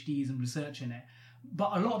doing PhDs and research in it.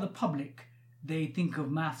 But a lot of the public, they think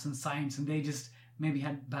of maths and science and they just maybe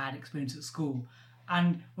had bad experience at school.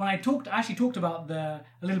 And when I actually talked about a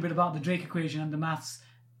little bit about the Drake equation and the maths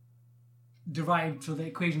derived from the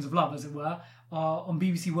equations of love, as it were, on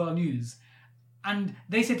BBC World News. And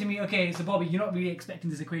they said to me, okay, so Bobby, you're not really expecting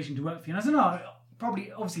this equation to work for you. And I said, no,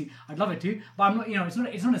 probably, obviously, I'd love it to, but I'm not,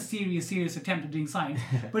 it's not a serious attempt at doing science,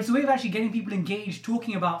 but it's a way of actually getting people engaged,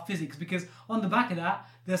 talking about physics, because on the back of that,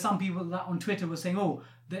 there are some people that on Twitter were saying, oh,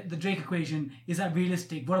 the Drake equation, is that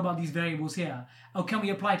realistic? What about these variables here? Oh, can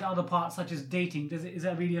we apply it to other parts such as dating? Is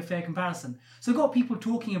that really a fair comparison? So it got people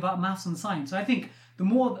talking about maths and science. So I think the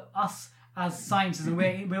more us as scientists, and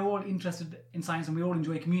we're all interested in science and we all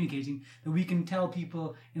enjoy communicating, that we can tell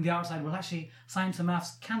people in the outside, well, actually, science and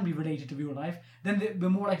maths can be related to real life, then we're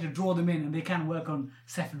more likely to draw them in and they can work on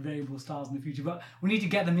separate variable stars in the future. But we need to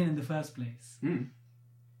get them in the first place. Mm.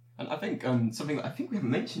 And I think something that I think we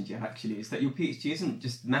haven't mentioned yet, actually, is that your PhD isn't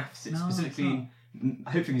just maths, it's specifically,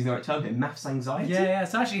 hopefully using the right term here, maths anxiety. Yeah.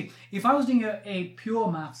 So actually, if I was doing a pure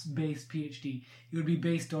maths-based PhD, it would be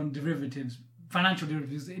based on derivatives, financial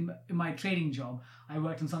derivatives. In my trading job, I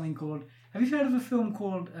worked on something called... Have you heard of a film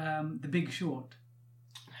called The Big Short?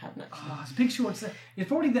 haven't actually. It's Big Short. It's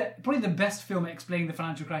probably the best film at explaining the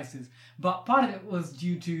financial crisis. But part of it was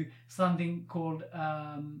due to something called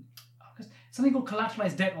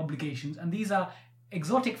collateralized debt obligations, and these are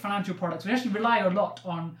exotic financial products which actually rely a lot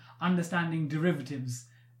on understanding derivatives,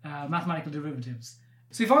 mathematical derivatives.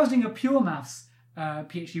 So if I was doing a pure maths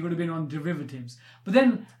PhD, it would have been on derivatives. But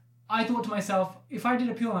then I thought to myself, if I did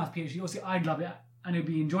a pure maths PhD, obviously I'd love it and it'd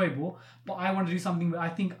be enjoyable, but I want to do something where I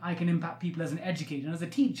think I can impact people as an educator and as a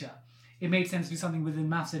teacher. It made sense to do something within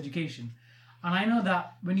maths education. And I know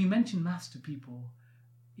that when you mention maths to people,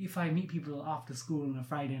 if I meet people after school on a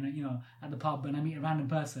Friday and at the pub and I meet a random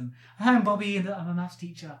person, "Hi, I'm Bobby and I'm a maths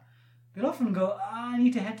teacher," they'll often go, "I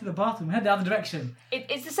need to head to the bathroom," head the other direction.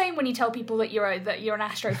 It's the same when you tell people that you're an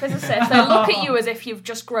astrophysicist. They look at you as if you've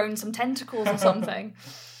just grown some tentacles or something.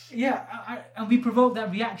 Yeah, and we provoke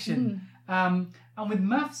that reaction. And with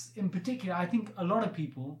maths in particular, I think a lot of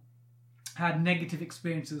people had negative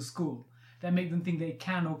experiences at school that make them think they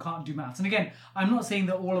can or can't do maths. And again, I'm not saying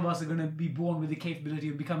that all of us are going to be born with the capability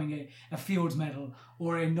of becoming a Fields Medal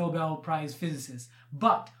or a Nobel Prize physicist,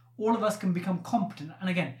 but all of us can become competent. And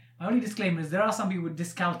again, my only disclaimer is there are some people with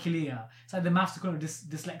dyscalculia. It's like the maths equivalent of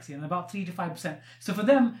dyslexia, and about 3 to 5%. So for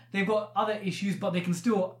them, they've got other issues, but they can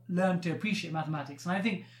still learn to appreciate mathematics. And I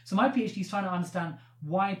think, so my PhD is trying to understand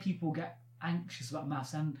why people get anxious about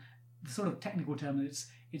maths, and the sort of technical term,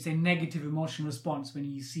 it's a negative emotional response when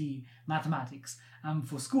you see mathematics.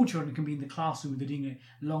 For school children, it can be in the classroom, they're doing a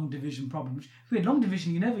long division problem, which with long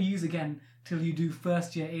division you never use again till you do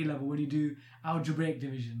first year A level when you do algebraic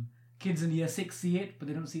division. Kids in year 6 see it, but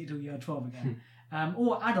they don't see it till year 12 again.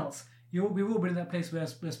 Or adults, we've all been in that place where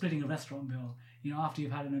we're splitting a restaurant bill, after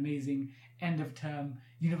you've had an amazing end of term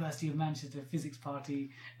University of Manchester physics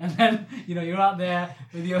party, and then you're out there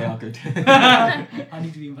with your. They are good. I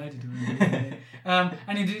need to be invited to it.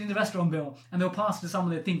 And you're doing the restaurant bill, and they'll pass to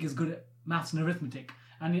someone they think is good at maths and arithmetic.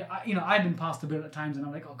 And I've been passed the bill at times, and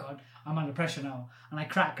I'm like, oh God, I'm under pressure now, and I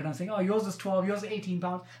crack, and I'm saying, oh, yours is 12, yours is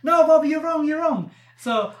 £18. No, Bobby, you're wrong.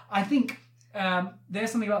 So I think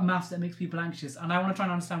there's something about maths that makes people anxious, and I want to try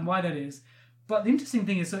and understand why that is. But the interesting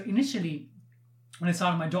thing is, so initially, when I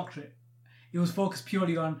started my doctorate, it was focused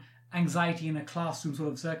purely on anxiety in a classroom sort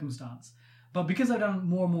of circumstance. But because I've done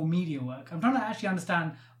more and more media work, I'm trying to actually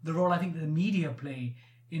understand the role I think that the media play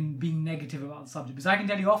in being negative about the subject. Because I can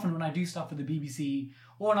tell you often when I do stuff for the BBC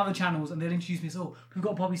or on other channels, and they'll introduce me as, oh, we've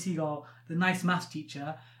got Bobby Seagull, the nice maths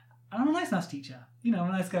teacher. And I'm a nice maths teacher. I'm a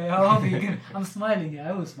nice guy. I'm smiling. Yeah,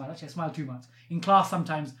 I always smile. Actually, I smile too much. In class,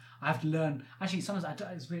 sometimes I have to learn. Actually, sometimes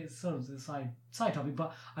it's sort of a side topic,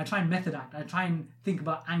 but I try and method act. I try and think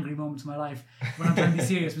about angry moments in my life when I'm trying to be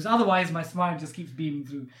serious, because otherwise my smile just keeps beaming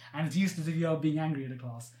through, and it's useless if you're being angry at a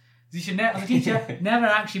class. So you should, as a teacher, never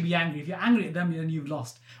actually be angry. If you're angry at them, then you've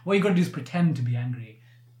lost. What you've got to do is pretend to be angry.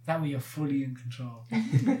 That way you're fully in control.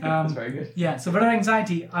 That's very good. Yeah, so for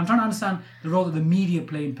anxiety, I'm trying to understand the role that the media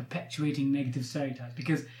play in perpetuating negative stereotypes.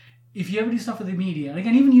 Because if you ever do stuff with the media, and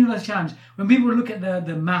again, even University Challenge, when people look at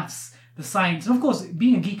the maths, the science, and of course,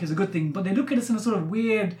 being a geek is a good thing, but they look at us in a sort of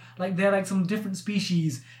weird, like they're like some different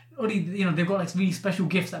species. Only, they've got like really special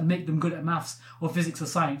gifts that make them good at maths or physics or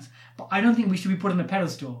science. But I don't think we should be put on a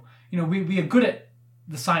pedestal. We are good at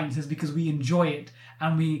the sciences because we enjoy it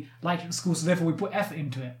and we like it at school, so therefore we put effort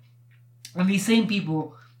into it. And these same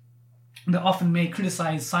people that often may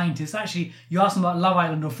criticize scientists, actually, you ask them about Love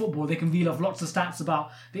Island or football, they can reel off lots of stats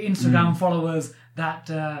about the Instagram followers that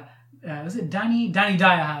was it Danny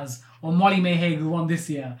Dyer has, or Molly May Hague, who won this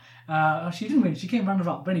year. She didn't win, she came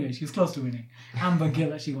runner-up, but anyway, she was close to winning. Amber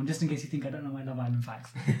Gill actually won, just in case you think I don't know my Love Island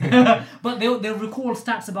facts. But they'll record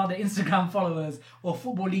stats about their Instagram followers or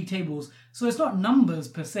Football League tables. So it's not numbers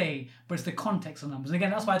per se, but it's the context of numbers. And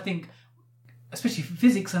again, that's why I think, especially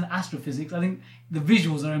physics and astrophysics, I think the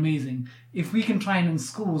visuals are amazing. If we can try and in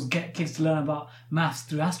schools get kids to learn about maths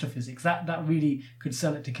through astrophysics, that really could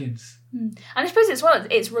sell it to kids. And I suppose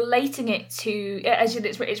it's relating it to, as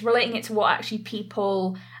it's relating it to what actually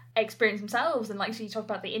people experience themselves, and like, so you talk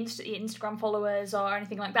about the Instagram followers or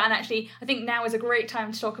anything like that. And actually, I think now is a great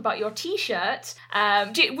time to talk about your T-shirt.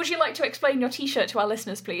 Would you like to explain your T-shirt to our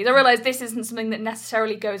listeners, please? I realise this isn't something that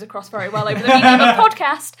necessarily goes across very well over the medium of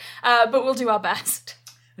podcast, but we'll do our best.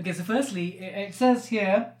 Okay, so firstly, it says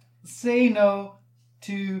here, say no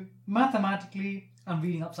to mathematically, I'm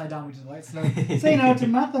reading upside down, which is why it's slow, say no to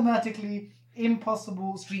mathematically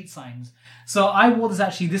impossible street signs. So I wore this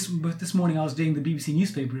actually this morning. I was doing the BBC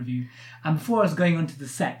newspaper review, and before I was going onto the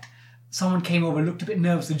set, someone came over, looked a bit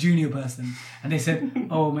nervous, a junior person, and they said,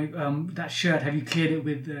 "Oh, that shirt, have you cleared it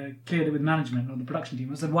with management or the production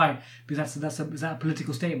team?" I said, "Why?" Because is that a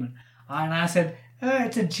political statement? And I said,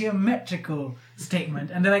 it's a geometrical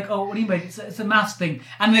statement. And they're like, oh, what do you mean? It's a maths thing.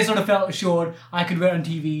 And they sort of felt assured I could wear it on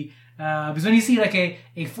TV. Because when you see like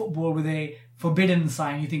a football with a forbidden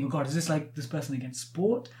sign, you think, oh God, is this like this person against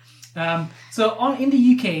sport? So in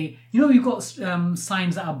the UK, you've got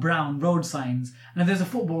signs that are brown, road signs. And if there's a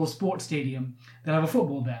football sports stadium, they'll have a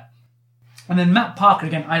football there. And then Matt Parker,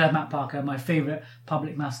 again, I love Matt Parker, my favourite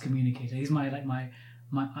public maths communicator. He's my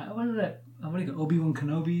what is it? What do you got? Obi-Wan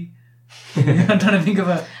Kenobi? I'm trying to think of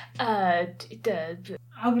a... Let's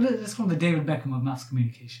call him the David Beckham of maths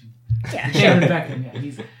communication. Yeah, David Beckham, yeah.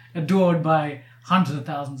 He's adored by hundreds of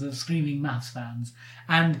thousands of screaming maths fans.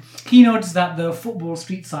 And he noticed that the football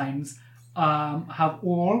street signs have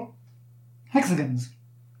all hexagons.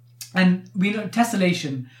 And we know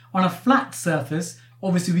tessellation on a flat surface,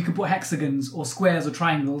 obviously we could put hexagons or squares or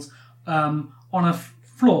triangles on a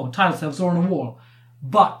floor, tile surface, or on a wall.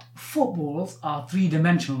 But footballs are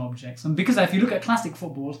three-dimensional objects. And because if you look at classic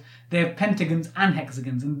footballs, they have pentagons and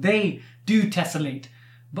hexagons, and they do tessellate.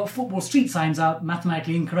 But football street signs are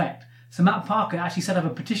mathematically incorrect. So Matt Parker actually set up a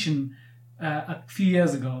petition a few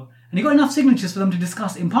years ago, and he got enough signatures for them to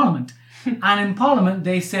discuss it in Parliament. And in Parliament,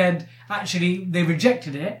 they said, actually, they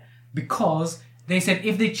rejected it because they said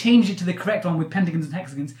if they changed it to the correct one with pentagons and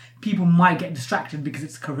hexagons, people might get distracted because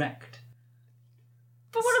it's correct.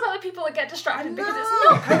 But what about the people that get distracted because it's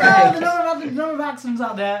not correct? I know, the number of accidents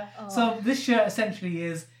out there. Oh. So this shirt essentially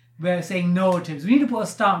is, we're saying no to it. We need to put a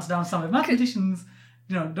stance down somewhere. If mathematicians,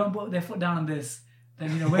 don't put their foot down on this,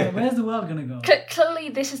 then, where's the world going to go? Clearly,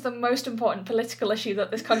 this is the most important political issue that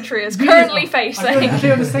this country is currently facing. I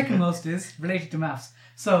feel the second most is related to maths.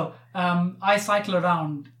 So I cycle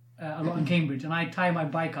around a lot in Cambridge, and I tie my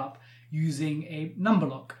bike up using a number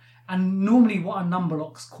lock. And normally what a number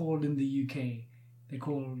lock's called in the UK, they're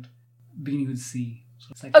called beginning with C. So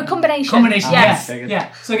it's like combination. Combination, yes.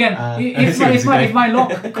 Yeah. So again, if my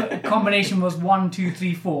lock combination was 1, 2,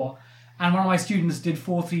 3, 4, and one of my students did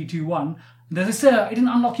 4, 3, 2, 1, they say, sir, it didn't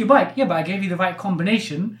unlock your bike. Yeah, but I gave you the right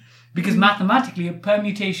combination because mathematically a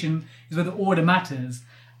permutation is where the order matters.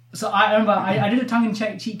 So I remember I did a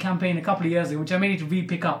tongue-in-cheek campaign a couple of years ago, which I made it to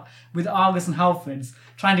re-pick up with Argus and Halfords,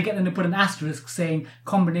 trying to get them to put an asterisk saying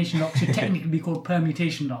combination locks should technically be called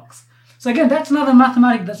permutation locks. So again, that's another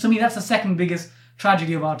mathematic, to me, that's the second biggest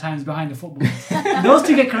tragedy of our times behind the football. Those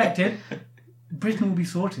two get corrected, Britain will be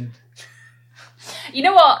sorted. You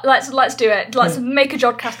know what? Let's do it. Let's make a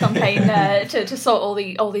Jodcast campaign to sort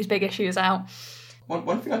all these big issues out.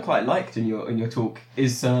 One thing I quite liked in your talk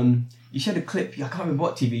is you showed a clip. I can't remember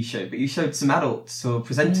what TV show, but you showed some adults or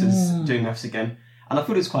presenters doing maths again, and I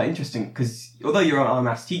thought it was quite interesting because although you're a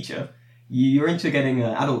maths teacher, you're into getting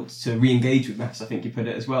adults to re-engage with maths. I think you put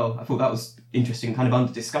it as well. I thought that was interesting, kind of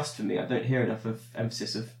under-discussed for me. I don't hear enough of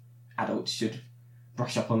emphasis of adults should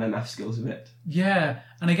brush up on their maths skills a bit. Yeah,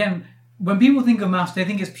 and again, when people think of maths, they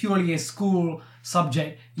think it's purely a school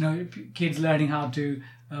subject. Kids learning how to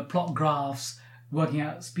plot graphs, working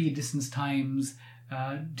out speed, distance, times,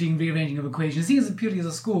 doing rearranging of equations. See it purely as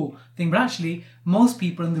a school thing, but actually, most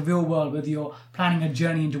people in the real world, whether you're planning a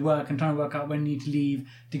journey into work and trying to work out when you need to leave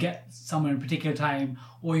to get somewhere in a particular time,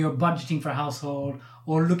 or you're budgeting for a household,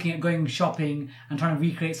 or looking at going shopping and trying to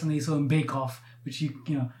recreate something you saw in Bake Off, which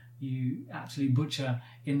you actually butcher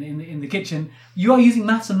in the kitchen, you are using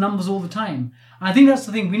maths and numbers all the time. And I think that's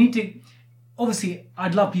the thing. We need to... Obviously,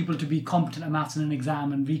 I'd love people to be competent at maths in an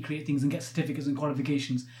exam and recreate things and get certificates and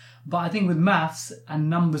qualifications. But I think with maths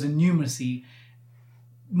and numbers and numeracy,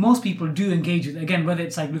 most people do engage with it. Again, whether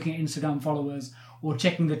it's like looking at Instagram followers or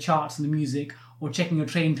checking the charts and the music or checking your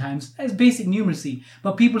train times, that's basic numeracy.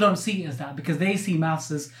 But people don't see it as that because they see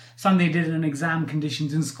maths as something they did in exam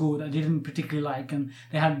conditions in school that they didn't particularly like and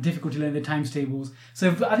they had difficulty learning their times tables.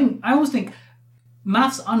 So I always think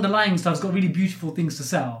maths underlying stuff's got really beautiful things to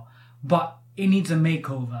sell, but it needs a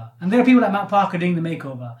makeover. And there are people like Matt Parker doing the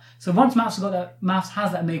makeover. So once maths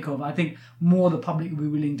has that makeover, I think more the public will be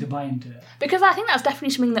willing to buy into it. Because I think that's definitely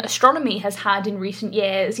something that astronomy has had in recent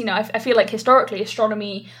years. I feel like historically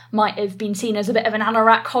astronomy might have been seen as a bit of an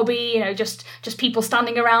anorak hobby, just people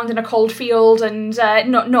standing around in a cold field and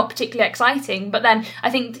not particularly exciting. But then I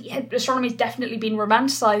think astronomy's definitely been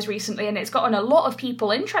romanticised recently and it's gotten a lot of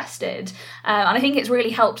people interested. And I think it's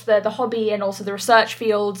really helped the hobby and also the research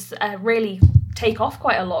fields really take off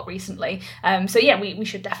quite a lot recently. We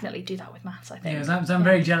should definitely do that with maths, I think. Yeah, so I'm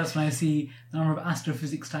very jealous when I see the number of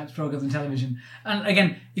astrophysics type programs on television. And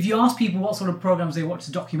again, if you ask people what sort of programs they watch,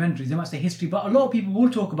 documentaries, they might say history, but a lot of people will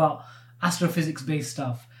talk about astrophysics based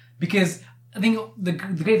stuff because I think the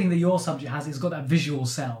great thing that your subject has is got that visual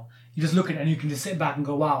sell. You just look at it and you can just sit back and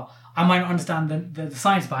go, wow, I might not understand the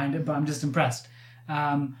science behind it, but I'm just impressed.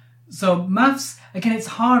 So maths, again, it's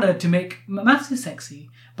harder to make... Maths is sexy,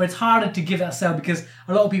 but it's harder to give that sell because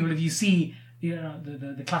a lot of people, if you see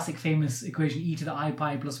the classic famous equation e to the I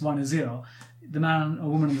pi plus 1 is 0, the man or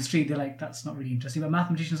woman on the street, they're like, that's not really interesting. But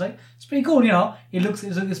mathematicians like, it's pretty cool,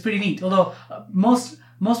 it's pretty neat. Although most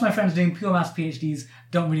of my friends doing pure maths PhDs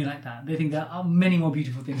don't really like that. They think there are many more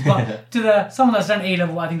beautiful things. But to someone that's done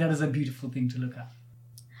A-level, I think that is a beautiful thing to look at.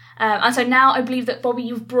 And so now I believe that, Bobby,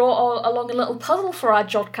 you've brought along a little puzzle for our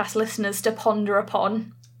Jodcast listeners to ponder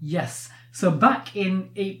upon. Yes. So back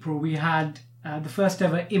in April, we had the first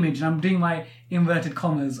ever image, and I'm doing my inverted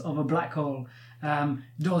commas, of a black hole.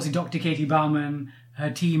 Obviously, Dr. Katie Bauman,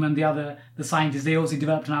 her team, and the scientists, they also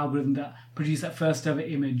developed an algorithm that produced that first ever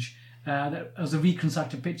image. That was a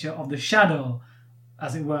reconstructed picture of the shadow,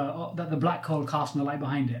 as it were, that the black hole cast on the light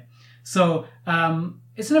behind it. So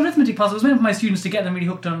it's an arithmetic puzzle. It was meant for my students to get them really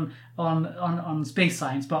hooked on space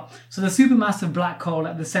science. But so the supermassive black hole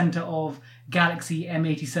at the center of galaxy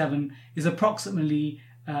M87 is approximately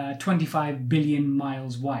 25 billion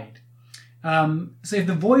miles wide. So if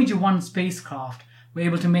the Voyager 1 spacecraft were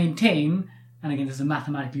able to maintain, and again this is a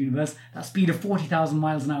mathematical universe, that speed of 40,000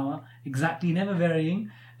 miles an hour, exactly, never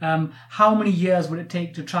varying, how many years would it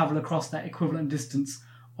take to travel across that equivalent distance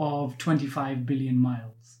of 25 billion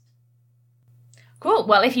miles? Cool.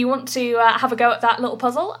 Well, if you want to have a go at that little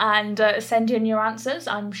puzzle and send in your answers,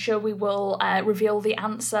 I'm sure we will reveal the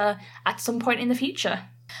answer at some point in the future.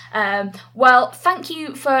 Well, thank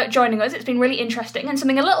you for joining us. It's been really interesting and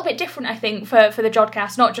something a little bit different, I think, for the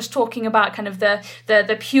Jodcast, not just talking about kind of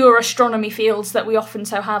the pure astronomy fields that we often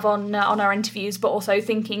so have on our interviews, but also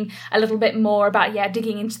thinking a little bit more about,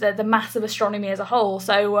 digging into the maths of astronomy as a whole.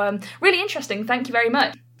 So really interesting. Thank you very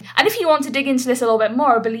much. And if you want to dig into this a little bit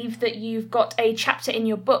more, I believe that you've got a chapter in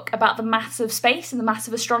your book about the maths of space and the maths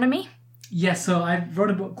of astronomy. Yes, so I wrote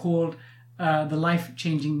a book called The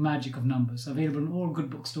Life-Changing Magic of Numbers, available in all good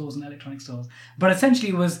bookstores and electronic stores. But essentially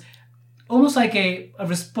it was almost like a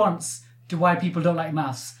response to why people don't like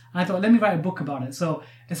maths. And I thought, let me write a book about it. So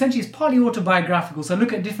essentially it's partly autobiographical. So I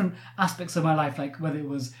look at different aspects of my life, like whether it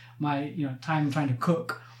was my time trying to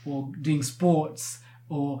cook or doing sports,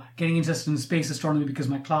 or getting interested in space astronomy because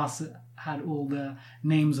my class had all the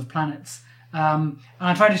names of planets. And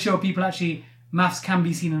I try to show people actually maths can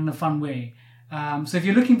be seen in a fun way. So if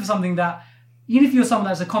you're looking for something that, even if you're someone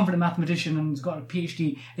that's a confident mathematician and has got a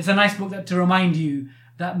PhD, it's a nice book to remind you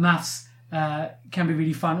that maths can be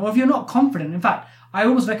really fun. Or if you're not confident, in fact, I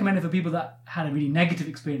always recommend it for people that had a really negative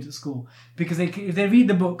experience at school, because if they read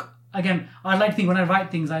the book, again, I'd like to think when I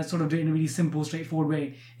write things, I sort of do it in a really simple, straightforward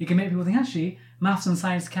way. It can make people think, actually, maths and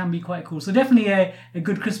science can be quite cool. So definitely a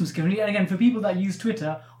good Christmas gift. And again, for people that use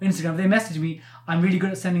Twitter or Instagram, if they message me, I'm really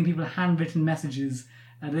good at sending people handwritten messages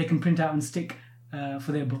that they can print out and stick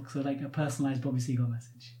for their book. So like a personalised Bobby Seagull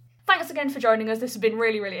message. Thanks again for joining us. This has been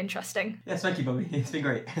really, really interesting. Yes, thank you, Bobby. It's been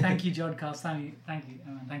great. Thank you, Jodcast. Thank you,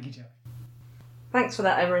 Emma. Thank you, Joe. Thanks for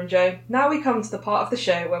that, Emma and Joe. Now we come to the part of the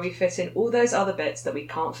show where we fit in all those other bits that we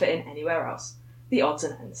can't fit in anywhere else. The odds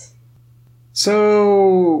and ends.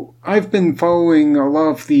 So, I've been following a lot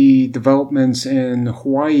of the developments in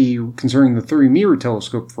Hawaii concerning the 30-meter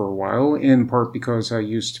telescope for a while, in part because I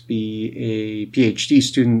used to be a PhD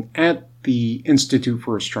student at the Institute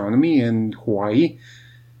for Astronomy in Hawaii.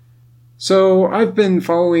 So, I've been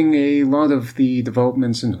following a lot of the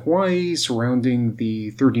developments in Hawaii surrounding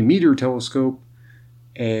the 30-meter telescope,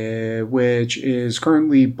 which is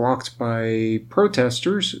currently blocked by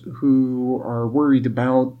protesters who are worried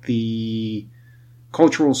about the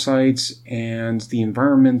cultural sites and the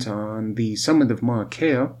environment on the summit of Mauna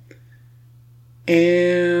Kea.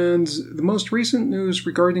 And the most recent news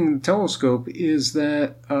regarding the telescope is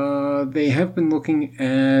that they have been looking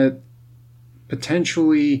at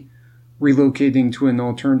potentially relocating to an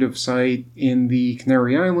alternative site in the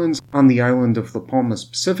Canary Islands, on the island of La Palma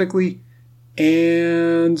specifically.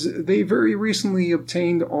 And they very recently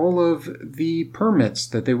obtained all of the permits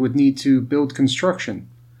that they would need to build construction.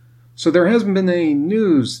 So there hasn't been any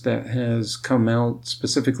news that has come out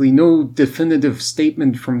specifically, no definitive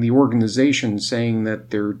statement from the organization saying that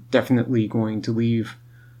they're definitely going to leave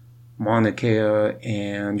Mauna Kea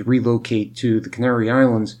and relocate to the Canary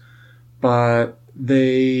Islands, but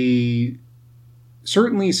they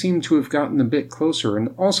certainly seem to have gotten a bit closer.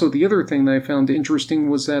 And also the other thing that I found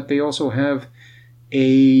interesting was that they also have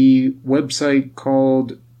a website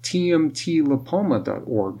called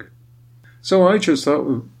tmtlapalma.org. So I just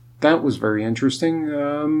thought that was very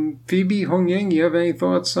interesting. Phoebe, Hongyang, you have any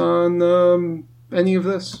thoughts on any of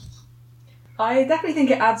this? I definitely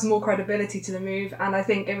think it adds more credibility to the move, and I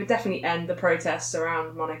think it would definitely end the protests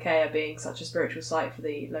around Mauna Kea being such a spiritual site for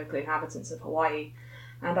the local inhabitants of Hawaii.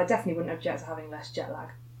 and I definitely wouldn't object to having less jet lag.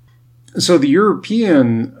 So the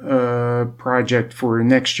European project for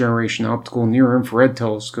next generation optical near-infrared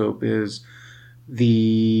telescope is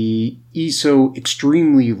the ESO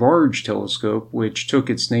Extremely Large Telescope, which took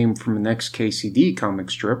its name from an XKCD comic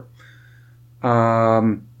strip.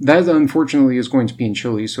 That unfortunately is going to be in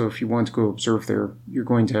Chile, so if you want to go observe there, you're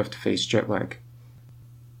going to have to face jet lag.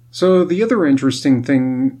 So the other interesting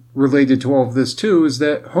thing related to all of this too is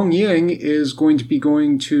that Hong Yang is going to be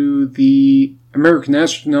going to the American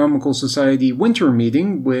Astronomical Society winter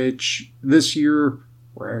meeting, which this year,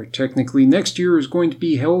 or technically next year, is going to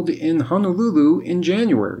be held in Honolulu in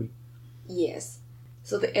January. Yes.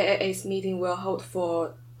 So the AAA's meeting will hold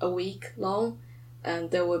for a week long,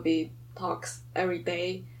 and there will be talks every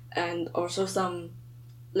day, and also some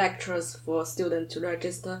lectures for students to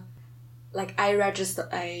register. Like I registered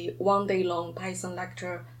a 1 day long Python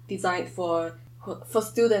lecture designed for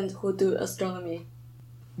students who do astronomy.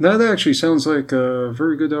 That actually sounds like a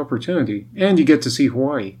very good opportunity. And you get to see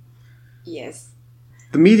Hawaii. Yes.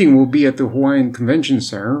 The meeting will be at the Hawaiian Convention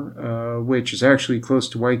Center, which is actually close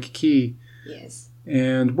to Waikiki. Yes.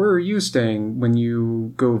 And where are you staying when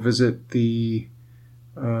you go visit the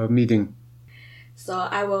meeting? So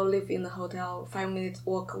I will live in the hotel 5 minutes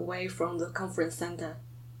walk away from the conference center.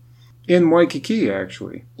 In Waikiki,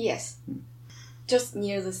 actually. Yes. Just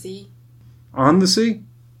near the sea. On the sea?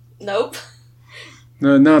 Nope.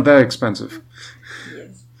 No, not that expensive.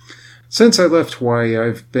 Yes. Since I left Hawaii,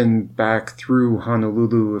 I've been back through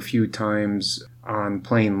Honolulu a few times on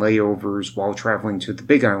plane layovers while traveling to the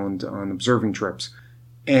Big Island on observing trips.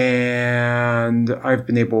 And I've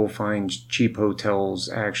been able to find cheap hotels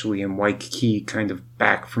actually in Waikiki, kind of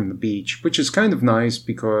back from the beach, which is kind of nice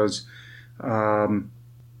because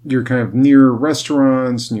you're kind of near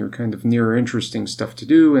restaurants and you're kind of near interesting stuff to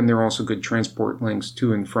do, and there are also good transport links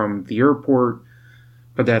to and from the airport.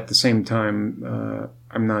 But at the same time,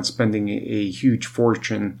 I'm not spending a huge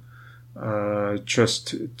fortune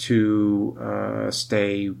just to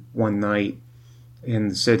stay one night in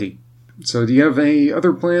the city. So do you have any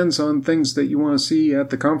other plans on things that you want to see at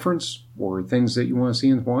the conference or things that you want to see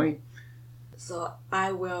in Hawaii? So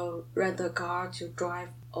I will rent a car to drive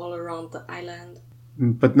all around the island.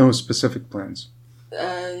 But no specific plans.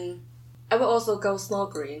 I will also go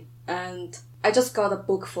snorkeling, and I just got a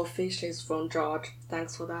book for fishes from George.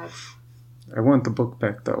 Thanks for that. I want the book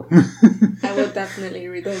back, though. I will definitely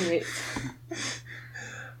return it.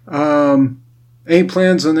 Any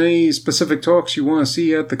plans on any specific talks you want to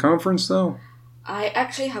see at the conference, though? I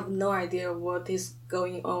actually have no idea what is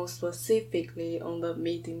going on specifically on the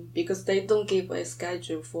meeting, because they don't give a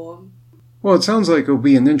schedule for. Well, it sounds like it'll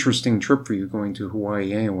be an interesting trip for you going to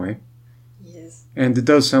Hawaii anyway. Yes. And it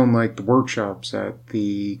does sound like the workshops at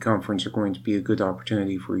the conference are going to be a good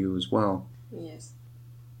opportunity for you as well. Yes.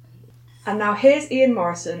 And now here's Ian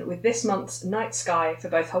Morison with this month's night sky for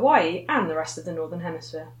both Hawaii and the rest of the Northern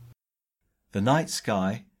Hemisphere. The night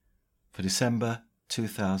sky for December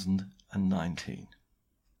 2019.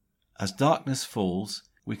 As darkness falls,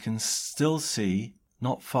 we can still see,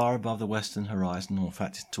 not far above the western horizon, or in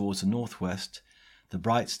fact towards the northwest, the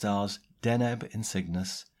bright stars Deneb in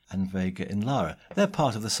Cygnus and Vega in Lara. They're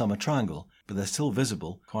part of the summer triangle, but they're still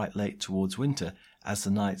visible quite late towards winter as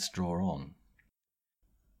the nights draw on.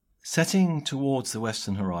 Setting towards the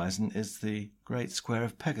western horizon is the great square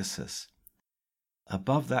of Pegasus.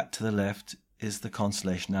 Above that to the left is the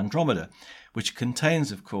constellation Andromeda, which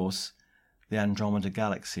contains, of course, the Andromeda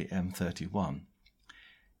Galaxy M31.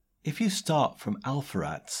 If you start from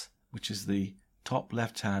Alpheratz, which is the top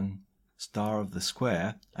left-hand star of the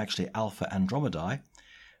square, actually Alpha Andromedae,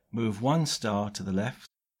 move one star to the left,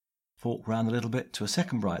 fork round a little bit to a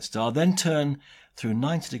second bright star, then turn through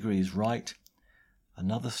 90 degrees right,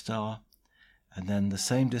 another star, and then the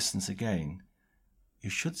same distance again, you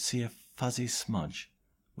should see a fuzzy smudge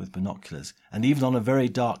with binoculars, and even on a very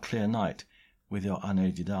dark, clear night with your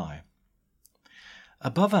unaided eye.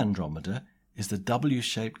 Above Andromeda is the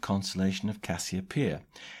W-shaped constellation of Cassiopeia,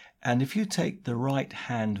 and if you take the right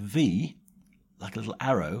hand V, like a little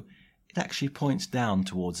arrow, it actually points down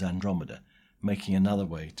towards Andromeda, making another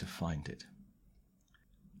way to find it.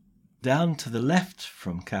 Down to the left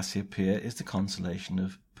from Cassiopeia is the constellation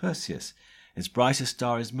of Perseus. Its brightest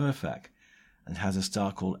star is Murphak, and has a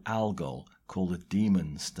star called Algol, called a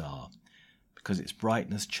demon star, because its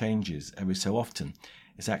brightness changes every so often.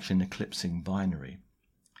 It's actually an eclipsing binary.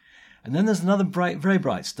 And then there's another very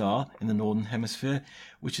bright star in the northern hemisphere,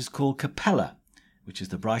 which is called Capella, which is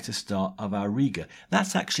the brightest star of Auriga.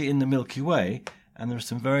 That's actually in the Milky Way, and there are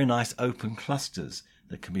some very nice open clusters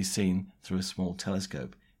that can be seen through a small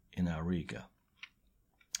telescope in Auriga.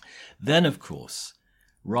 Then, of course,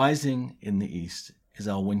 rising in the east is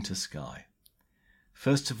our winter sky.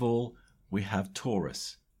 First of all, we have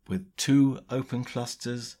Taurus, with 2 open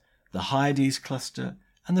clusters, the Hyades cluster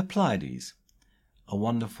and the Pleiades, a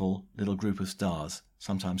wonderful little group of stars,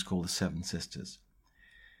 sometimes called the Seven Sisters.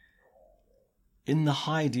 In the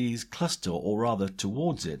Hyades cluster, or rather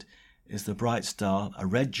towards it, is the bright star, a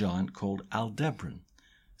red giant called Aldebaran.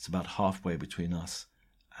 It's about halfway between us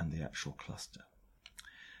and the actual cluster.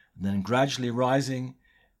 And then gradually rising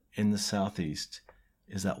in the southeast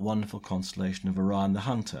is that wonderful constellation of Orion the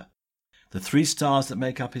Hunter. The 3 stars that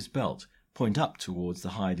make up his belt point up towards the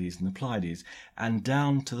Hyades and the Pleiades, and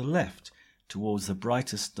down to the left towards the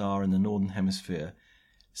brightest star in the northern hemisphere,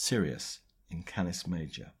 Sirius in Canis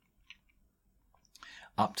Major.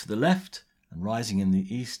 Up to the left and rising in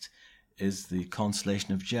the east is the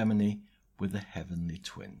constellation of Gemini with the heavenly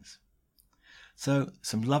twins. So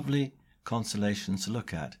some lovely constellations to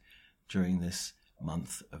look at during this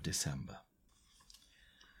month of December.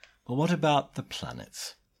 Well, what about the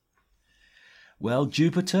planets? Well,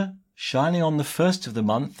 Jupiter, shining on the first of the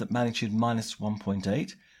month at magnitude minus 1.8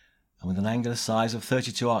 and with an angular size of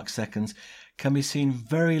 32 arcseconds, can be seen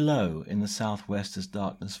very low in the southwest as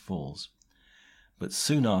darkness falls, but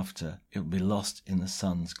soon after it will be lost in the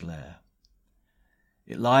sun's glare.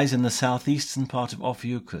 It lies in the southeastern part of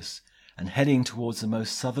Ophiuchus and heading towards the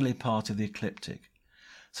most southerly part of the ecliptic,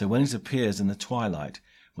 so when it appears in the twilight, it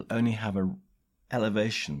will only have an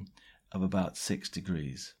elevation of about 6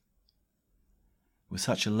 degrees. With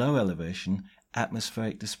such a low elevation,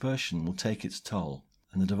 atmospheric dispersion will take its toll,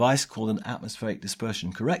 and the device called an atmospheric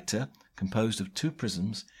dispersion corrector, composed of 2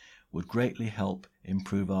 prisms, would greatly help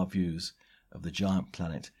improve our views of the giant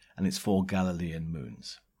planet and its 4 Galilean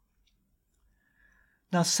moons.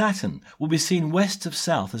 Now Saturn will be seen west of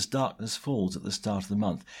south as darkness falls at the start of the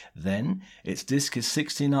month. Then its disk is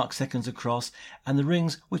 16 arcseconds across, and the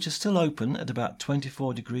rings, which are still open at about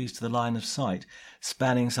 24 degrees to the line of sight,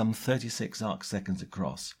 spanning some 36 arcseconds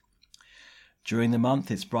across. During the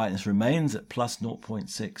month its brightness remains at plus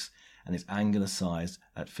 0.6 and its angular size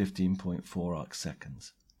at 15.4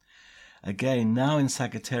 arcseconds. Again, now in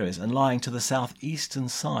Sagittarius and lying to the southeastern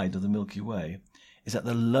side of the Milky Way, is at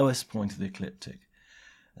the lowest point of the ecliptic,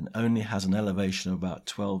 and only has an elevation of about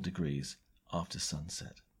 12 degrees after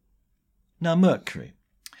sunset. Now Mercury,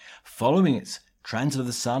 following its transit of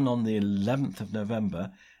the Sun on the 11th of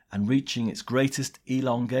November and reaching its greatest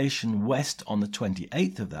elongation west on the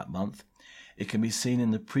 28th of that month, it can be seen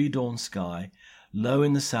in the pre-dawn sky low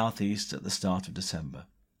in the southeast at the start of December.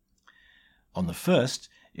 On the 1st,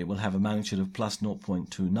 it will have a magnitude of plus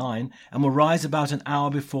 0.29 and will rise about an hour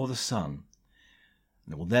before the Sun.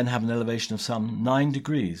 It will then have an elevation of some 9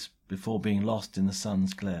 degrees before being lost in the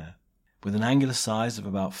sun's glare. With an angular size of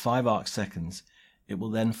about 5 arcseconds, it will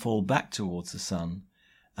then fall back towards the sun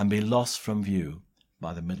and be lost from view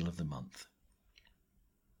by the middle of the month.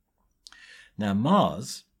 Now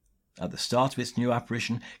Mars, at the start of its new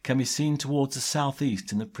apparition, can be seen towards the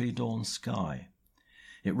southeast in the pre-dawn sky.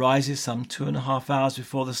 It rises some 2.5 hours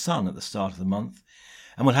before the sun at the start of the month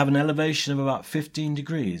and will have an elevation of about 15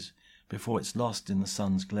 degrees before it's lost in the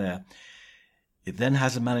sun's glare. It then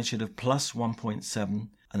has a magnitude of plus 1.7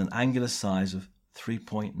 and an angular size of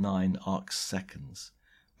 3.9 arcseconds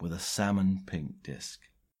with a salmon pink disk.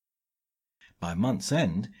 By month's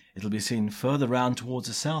end, it'll be seen further round towards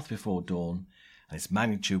the south before dawn, and its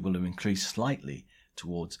magnitude will increase slightly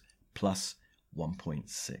towards plus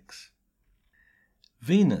 1.6.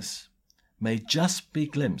 Venus may just be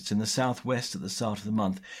glimpsed in the southwest at the start of the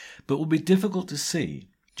month, but will be difficult to see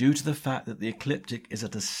due to the fact that the ecliptic is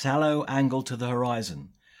at a shallow angle to the horizon,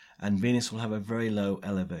 and Venus will have a very low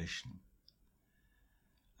elevation.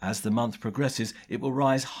 As the month progresses, it will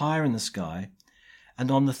rise higher in the sky, and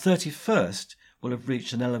on the 31st will have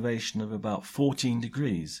reached an elevation of about 14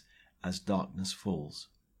 degrees as darkness falls.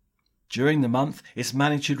 During the month, its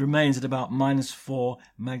magnitude remains at about minus 4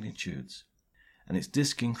 magnitudes, and its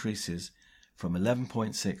disk increases from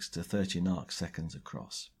 11.6 to 13 arcseconds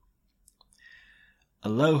across. A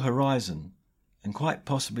low horizon and quite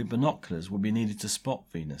possibly binoculars will be needed to spot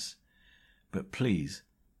Venus, but please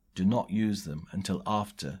do not use them until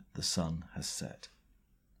after the sun has set.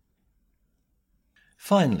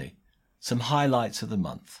 Finally, some highlights of the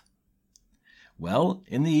month. Well,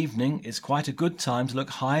 in the evening it's quite a good time to look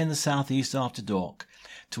high in the southeast after dark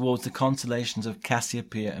towards the constellations of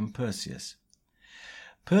Cassiopeia and Perseus.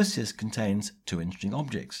 Perseus contains 2 interesting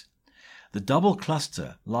objects. The double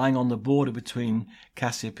cluster lying on the border between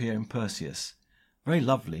Cassiopeia and Perseus, very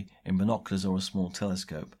lovely in binoculars or a small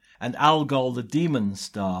telescope, and Algol, the demon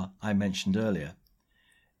star I mentioned earlier.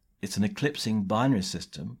 It's an eclipsing binary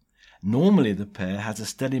system, Normally the pair has a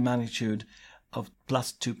steady magnitude of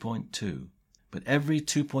plus 2.2, but every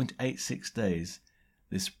 2.86 days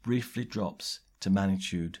this briefly drops to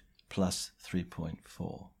magnitude plus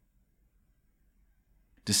 3.4.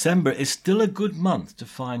 December is still a good month to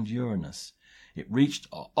find Uranus. It reached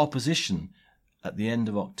opposition at the end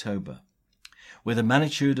of October. With a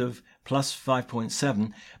magnitude of plus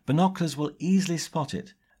 5.7, binoculars will easily spot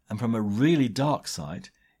it, and from a really dark site,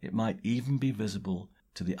 it might even be visible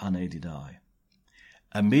to the unaided eye.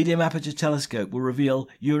 A medium aperture telescope will reveal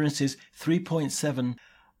Uranus's 3.7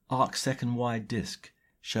 arc-second wide disk,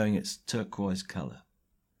 showing its turquoise colour.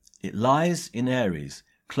 It lies in Aries,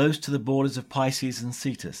 close to the borders of Pisces and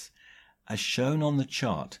Cetus, as shown on the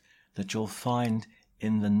chart that you'll find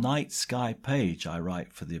in the night sky page I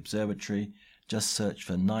write for the observatory. Just search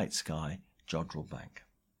for night sky Jodrell Bank.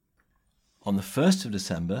 On the 1st of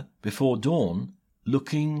December, before dawn,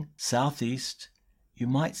 looking southeast, you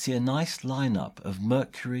might see a nice lineup of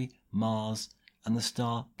Mercury, Mars, and the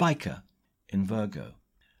star Baika in Virgo.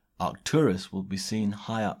 Arcturus will be seen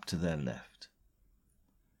high up to their left.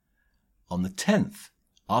 On the 10th,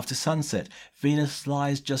 after sunset, Venus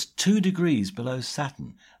lies just 2 degrees below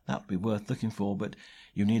Saturn. That would be worth looking for, but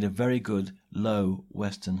you need a very good low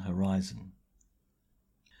western horizon.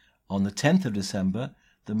 On the 10th of December,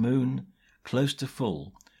 the moon, close to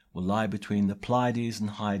full, will lie between the Pleiades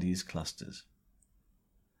and Hyades clusters.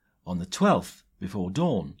 On the 12th, before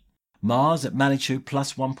dawn, Mars at magnitude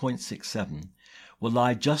plus 1.67 will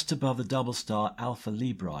lie just above the double star Alpha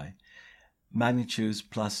Librae, magnitudes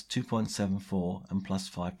plus 2.74 and plus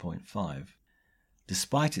 5.5.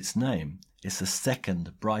 Despite its name, it's the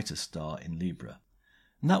second brightest star in Libra,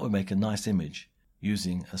 and that would make a nice image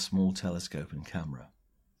using a small telescope and camera.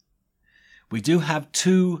 We do have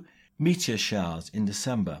 2 meteor showers in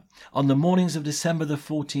December. On the mornings of December the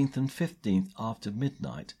 14th and 15th after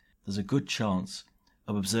midnight, there's a good chance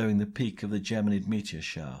of observing the peak of the Geminid meteor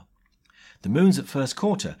shower. The moon's at first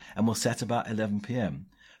quarter and will set about 11 p.m,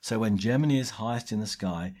 so when Gemini is highest in the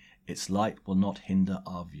sky, its light will not hinder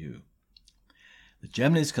our view. The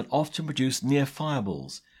Geminis can often produce near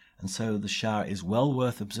fireballs, and so the shower is well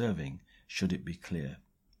worth observing should it be clear.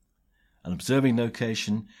 An observing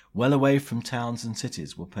location well away from towns and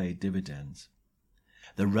cities will pay dividends.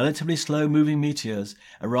 The relatively slow-moving meteors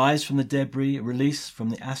arise from the debris released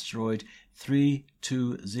from the asteroid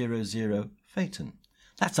 3200 Phaeton.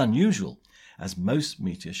 That's unusual, as most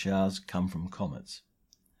meteor showers come from comets.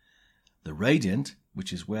 The radiant,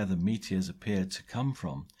 which is where the meteors appear to come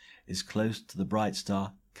from, is close to the bright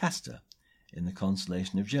star Castor in the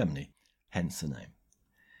constellation of Gemini, hence the name.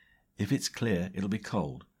 If it's clear, it'll be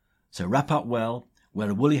cold, so wrap up well, wear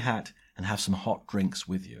a woolly hat, and have some hot drinks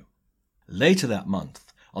with you. Later that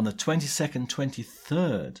month, on the 22nd,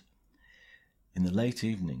 23rd, in the late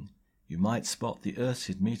evening, you might spot the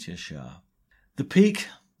Ursid meteor shower. The peak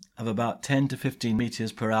of about 10 to 15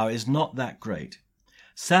 meteors per hour is not that great.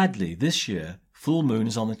 Sadly, this year, full moon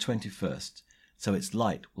is on the 21st, so its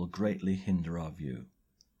light will greatly hinder our view.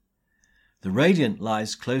 The radiant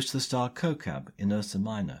lies close to the star Kokab in Ursa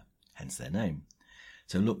Minor, hence their name,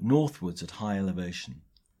 so look northwards at high elevation.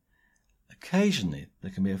 Occasionally,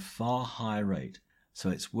 there can be a far higher rate, so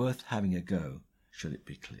it's worth having a go should it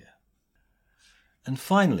be clear. And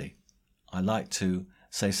finally, I like to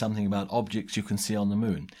say something about objects you can see on the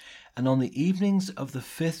moon. And on the evenings of the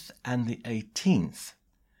 5th and the 18th,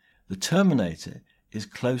 the terminator is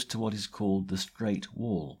close to what is called the straight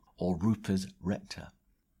wall, or Rupert recta.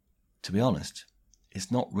 To be honest,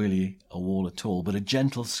 it's not really a wall at all, but a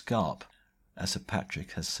gentle scarp, as Sir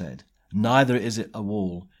Patrick has said. Neither is it a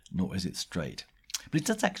wall, nor is it straight. But it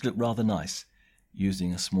does actually look rather nice,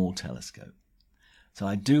 using a small telescope. So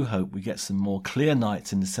I do hope we get some more clear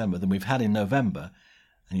nights in December than we've had in November,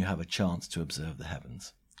 and you have a chance to observe the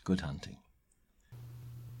heavens. Good hunting.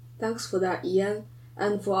 Thanks for that, Ian,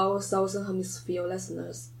 and for our Southern Hemisphere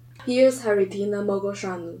listeners. Here's Haritina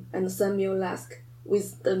Mogosanu and Samuel Leske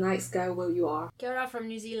with The Night Sky Where You Are. Kia ora from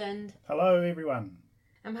New Zealand. Hello everyone.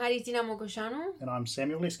 I'm Haritina Mogosanu. And I'm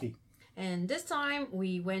Samuel Leske. And this time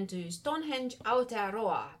we went to Stonehenge,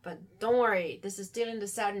 Aotearoa, but don't worry, this is still in the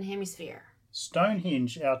Southern Hemisphere.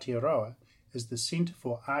 Stonehenge, Aotearoa, is the Centre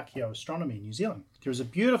for Archaeoastronomy in New Zealand. There is a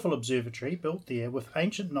beautiful observatory built there with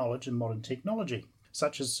ancient knowledge and modern technology,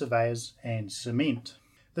 such as surveyors and cement.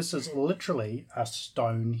 This is literally a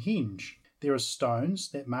Stonehenge. There are stones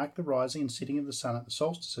that mark the rising and setting of the sun at the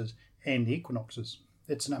solstices and the equinoxes.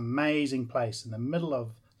 It's an amazing place in the middle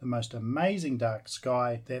of the most amazing dark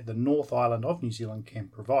sky that the North Island of New Zealand can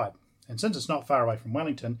provide. And since it's not far away from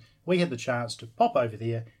Wellington, we had the chance to pop over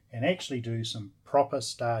there and actually do some proper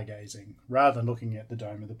stargazing rather than looking at the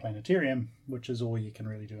dome of the planetarium, which is all you can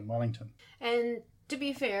really do in Wellington. And to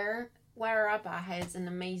be fair, Wairarapa has an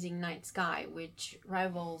amazing night sky which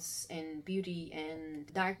rivals in beauty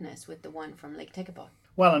and darkness with the one from Lake Tekapo.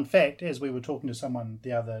 Well, in fact, as we were talking to someone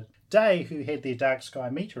the other day who had their dark sky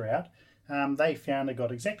meter out, they found it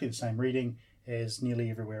got exactly the same reading as nearly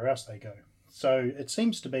everywhere else they go. So it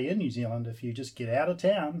seems to be in New Zealand, if you just get out of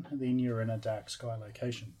town, then you're in a dark sky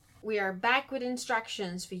location. We are back with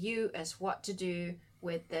instructions for you as what to do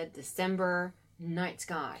with the December night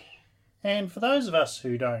sky. And for those of us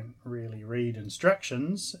who don't really read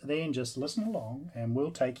instructions, then just listen along and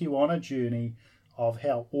we'll take you on a journey of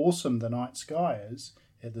how awesome the night sky is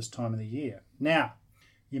at this time of the year. Now,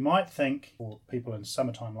 you might think, for people in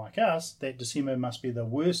summertime like us, that December must be the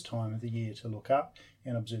worst time of the year to look up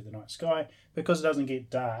and observe the night sky because it doesn't get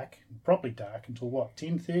dark, properly dark, until what,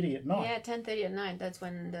 10:30 at night? Yeah, 10:30 at night. That's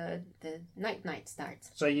when the night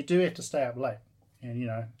starts. So you do have to stay up late. And, you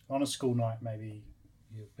know, on a school night, maybe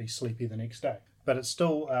you'll be sleepy the next day. But it's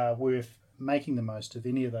still worth making the most of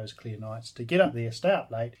any of those clear nights to get up there, stay up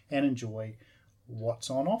late, and enjoy what's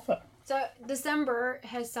on offer. So December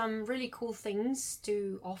has some really cool things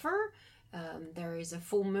to offer. There is a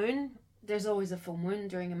full moon. There's always a full moon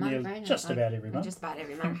during a month, right? Just about every month. Just about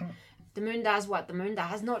every month. The moon does what the moon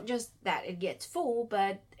does. Not just that it gets full,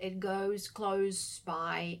 but it goes close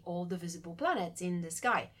by all the visible planets in the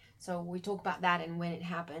sky. So we talk about that and when it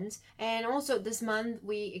happens. And also this month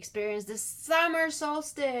we experience the summer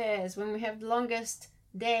solstice when we have the longest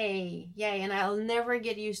day. Yay, and I'll never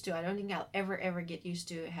get used to, I don't think I'll ever get used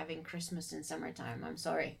to having Christmas in summertime. I'm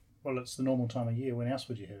sorry. Well, it's the normal time of year. When else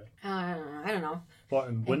would you have it? I don't know. What,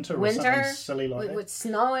 in winter or something silly like that? With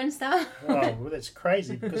snow and stuff? Oh, well, that's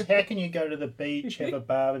crazy. Because how can you go to the beach, have a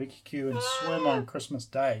barbecue and swim on Christmas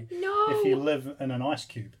Day if you live in an ice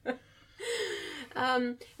cube?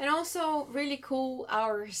 And also, really cool,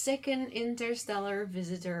 our second interstellar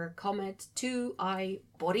visitor, comet 2I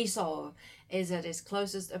Borisov, is at its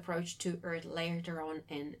closest approach to Earth later on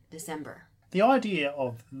in December. The idea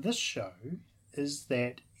of this show is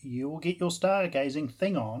that you will get your stargazing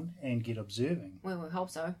thing on and get observing. Well, we hope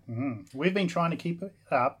so. We've been trying to keep it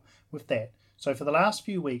up with that. So for the last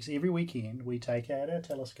few weeks, every weekend, we take out our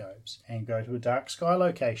telescopes and go to a dark sky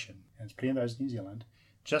location, and there's plenty of those in New Zealand,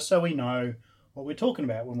 just so we know what we're talking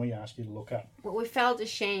about when we ask you to look up. Well, we felt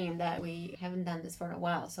ashamed that we haven't done this for a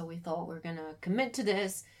while, so we thought we're going to commit to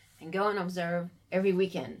this and go and observe every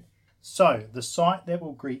weekend. So, the sight that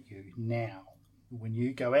will greet you now, when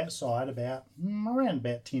you go outside around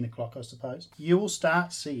about 10 o'clock, I suppose, you will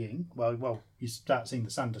start seeing, you start seeing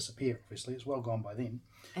the sun disappear, obviously. It's well gone by then.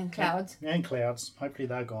 And clouds. And clouds. Hopefully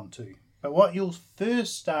they're gone too. But what you'll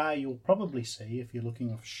probably see, if you're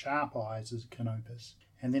looking with sharp eyes, is Canopus.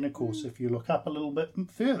 And then, of course, if you look up a little bit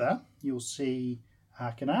further, you'll see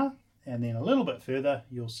Haritina, and then a little bit further,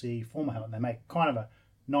 you'll see Fomalhaut. They make kind of a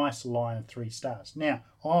nice line of 3 stars. Now,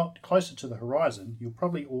 closer to the horizon, you'll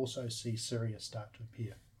probably also see Sirius start to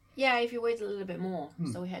appear. Yeah, if you wait a little bit more.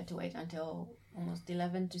 So we had to wait until almost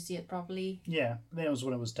 11 to see it properly. Yeah, that was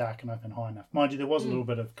when it was dark enough and high enough. Mind you, there was a little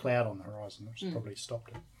bit of cloud on the horizon, which probably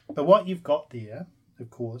stopped it. But what you've got there, of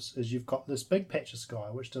course, is you've got this big patch of sky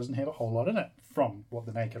which doesn't have a whole lot in it from what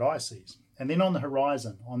the naked eye sees. And then on the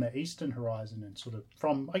horizon, on the eastern horizon, and sort of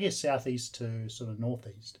from, I guess, southeast to sort of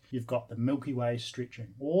northeast, you've got the Milky Way stretching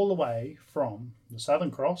all the way from the Southern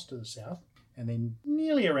Cross to the south, and then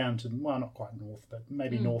nearly around to, well, not quite north, but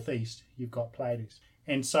maybe northeast, you've got Pleiades.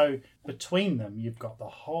 And so between them, you've got the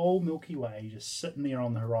whole Milky Way just sitting there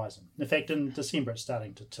on the horizon. In fact, in December, it's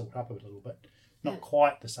starting to tilt up a little bit. Not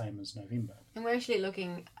quite the same as November. And we're actually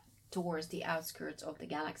looking towards the outskirts of the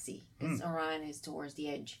galaxy, because Orion is towards the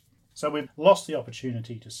edge. So we've lost the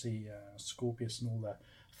opportunity to see Scorpius and all the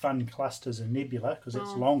fun clusters and nebula, because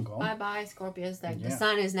it's long gone. Bye-bye, Scorpius. The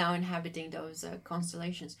sun is now inhabiting those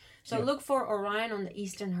constellations. So look for Orion on the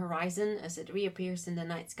eastern horizon as it reappears in the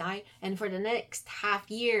night sky. And for the next half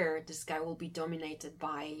year, the sky will be dominated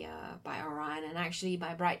by Orion and actually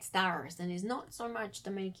by bright stars. And it's not so much the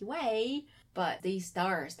Milky Way, but these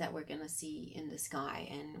stars that we're going to see in the sky.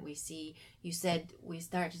 And you said we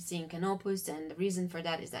started seeing Canopus, and the reason for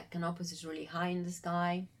that is that Canopus is really high in the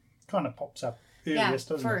sky. Kind of pops up earliest,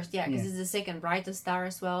 doesn't it? Because it's the second brightest star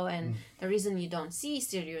as well. And the reason you don't see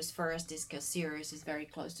Sirius first is because Sirius is very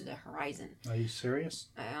close to the horizon. Are you serious?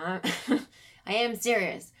 I am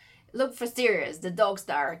serious. Look for Sirius, the dog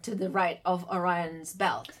star to the right of Orion's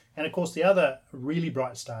belt. And of course, the other really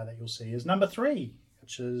bright star that you'll see is number 3,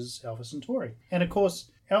 which is Alpha Centauri. And of course,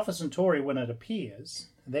 Alpha Centauri, when it appears,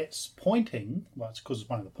 that's pointing, well, it's because it's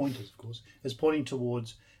one of the pointers, of course, is pointing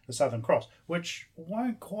towards the Southern Cross, which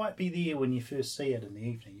won't quite be there when you first see it in the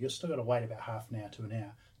evening. You've still got to wait about half an hour to an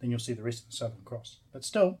hour, then you'll see the rest of the Southern Cross. But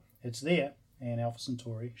still, it's there, and Alpha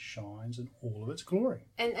Centauri shines in all of its glory.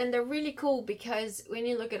 And they're really cool because when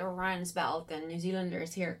you look at Orion's belt, and New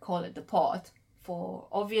Zealanders here call it the pot, for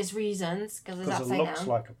obvious reasons, because it's upside down. Because it looks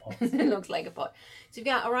like a pot. It looks like a pot. So you've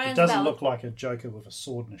got Orion's It belt. doesn't look like a Joker with a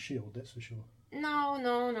sword and a shield, that's for sure. No,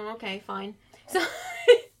 okay, fine. So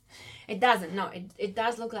it doesn't. No, it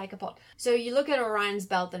does look like a pot. So you look at Orion's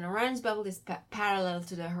belt, and Orion's belt is parallel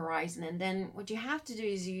to the horizon. And then what you have to do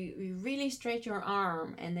is you really stretch your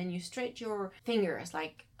arm, and then you stretch your fingers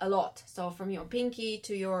like a lot. So from your pinky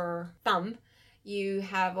to your thumb, you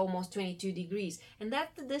have almost 22 degrees. And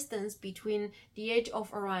that's the distance between the edge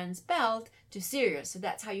of Orion's belt to Sirius. So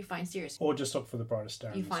that's how you find Sirius. Or just look for the brightest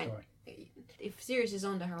star in the sky. If Sirius is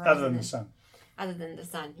on the horizon. Other than the sun. Other than the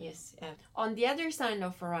sun, yes. On the other side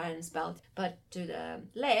of Orion's belt, but to the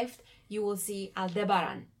left, you will see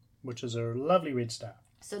Aldebaran, which is a lovely red star.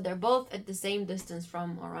 So they're both at the same distance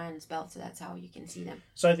from Orion's belt, so that's how you can see them.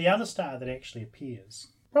 So the other star that actually appears,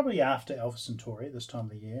 probably after Alpha Centauri at this time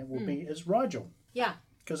of the year, is Rigel. Yeah.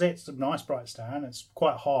 Because that's a nice bright star, and it's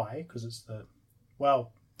quite high, because it's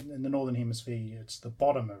in the northern hemisphere, it's the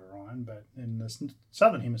bottom of Orion, but in the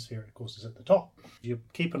southern hemisphere, of course, is at the top. You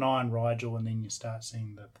keep an eye on Rigel, and then you start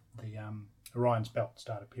seeing the Orion's belt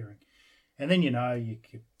start appearing. And then your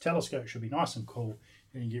telescope should be nice and cool,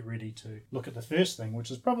 and you get ready to look at the first thing, which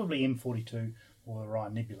is probably M42 or the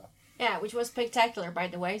Orion Nebula. Yeah, which was spectacular, by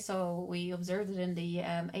the way. So we observed it in the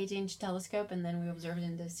 8-inch telescope, and then we observed it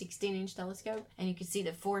in the 16-inch telescope. And you could see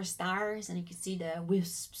the 4 stars, and you could see the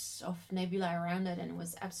wisps of nebula around it, and it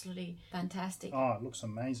was absolutely fantastic. Oh, it looks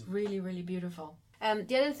amazing. Really, really beautiful.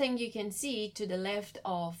 The other thing you can see to the left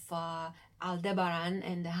of Aldebaran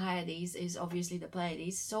and the Hyades is obviously the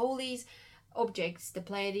Pleiades. So all these objects, the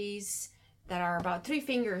Pleiades, that are about 3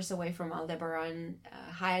 fingers away from Aldebaran,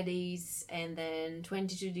 Hyades, and then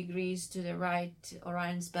 22 degrees to the right,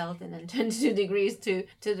 Orion's belt, and then 22 degrees to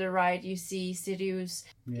the right, you see Sirius.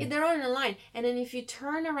 Yeah. They're all in a line. And then if you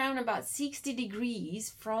turn around about 60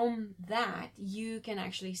 degrees from that, you can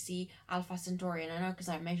actually see Alpha Centauri. And I know because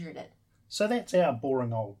I measured it. So that's our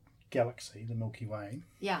boring old galaxy, the Milky Way.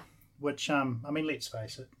 Yeah. Which, let's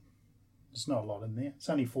face it, there's not a lot in there. It's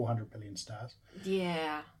only 400 billion stars.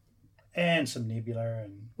 Yeah. And some nebula,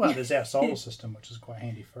 and there's our solar system, which is quite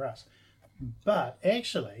handy for us. But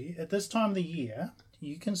actually, at this time of the year,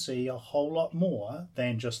 you can see a whole lot more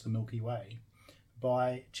than just the Milky Way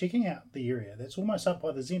by checking out the area that's almost up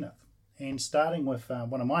by the zenith, and starting with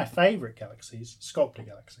one of my favourite galaxies, Sculptor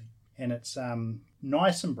Galaxy. And it's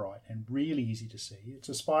nice and bright and really easy to see. It's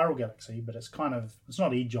a spiral galaxy, but it's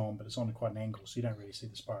not edge on, but it's on quite an angle, so you don't really see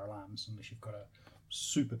the spiral arms unless you've got a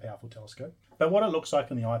super powerful telescope. But what it looks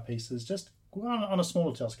like in the eyepiece is just, on a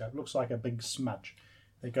smaller telescope, it looks like a big smudge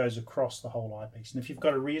that goes across the whole eyepiece. And if you've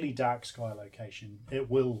got a really dark sky location, it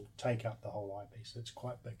will take up the whole eyepiece. It's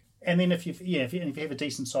quite big. And then if you have a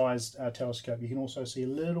decent sized telescope, you can also see a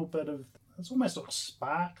little bit of, it's almost like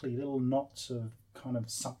sparkly little knots of kind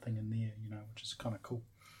of something in there, which is kind of cool.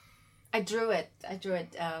 I drew it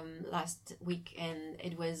last week, and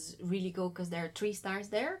it was really cool because there are 3 stars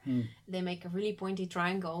there. They make a really pointy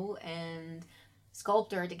triangle, and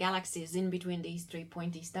Sculptor, the galaxy, is in between these 3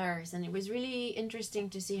 pointy stars. And it was really interesting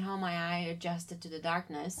to see how my eye adjusted to the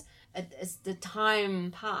darkness as the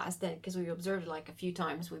time passed, because we observed it like a few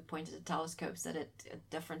times. We pointed the telescopes at it at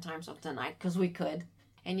different times of the night because we could.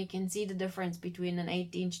 And you can see the difference between an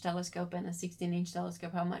 8-inch telescope and a 16-inch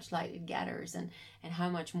telescope, how much light it gathers and how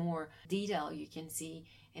much more detail you can see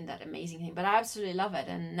in that amazing thing. But I absolutely love it,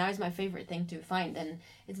 and now it's my favorite thing to find. And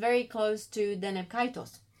it's very close to Deneb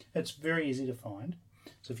Kaitos. It's very easy to find.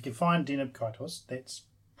 So if you can find Deneb Kaitos, that's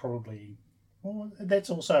probably,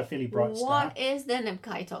 that's also a fairly bright star. What is Deneb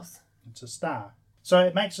Kaitos? It's a star. So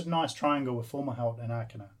it makes a nice triangle with Fomalhaut and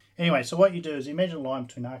Arkana. Anyway, so what you do is you imagine a line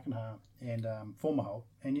between Arkana and Fomalhaut,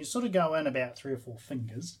 and you sort of go in about 3 or 4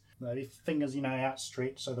 fingers. The fingers,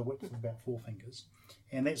 outstretched, so the width of about 4 fingers.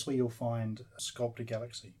 And that's where you'll find Sculptor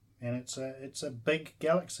Galaxy. And it's a big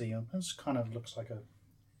galaxy. It kind of looks like a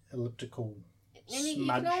elliptical And you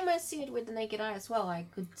smudge. can almost see it with the naked eye as well. I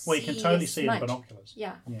could see. Well, you can totally a see it in smudge. binoculars.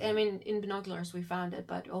 Yeah. I mean, in binoculars we found it,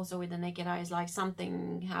 but also with the naked eye, it's like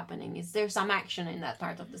something happening. Is there some action in that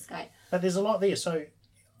part of the sky? But there's a lot there. So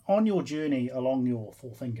on your journey along your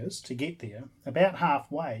 4 fingers to get there, about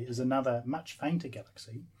halfway is another much fainter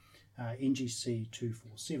galaxy, NGC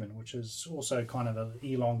 247, which is also kind of an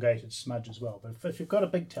elongated smudge as well. But if you've got a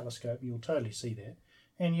big telescope, you'll totally see that.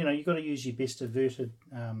 And, you've got to use your best averted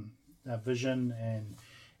vision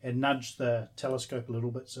and nudge the telescope a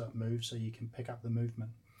little bit so it moves, so you can pick up the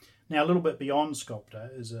movement. Now, a little bit beyond Sculptor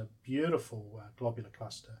is a beautiful globular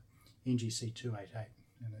cluster, NGC 288,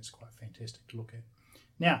 and it's quite fantastic to look at.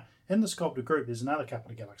 Now, in the Sculptor group, there's another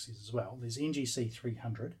couple of galaxies as well. There's NGC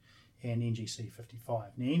 300 and NGC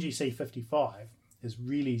 55. Now, NGC 55 is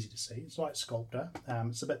really easy to see. It's like Sculptor.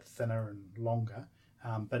 It's a bit thinner and longer,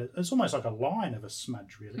 but it's almost like a line of a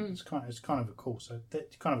smudge, really. It's kind of a cool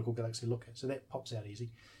galaxy to look at. So that pops out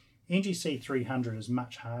easy. NGC 300 is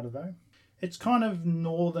much harder though. Its kind of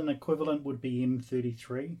northern equivalent would be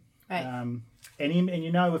M33. Right. And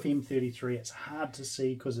you know with M33 it's hard to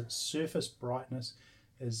see because its surface brightness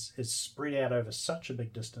is spread out over such a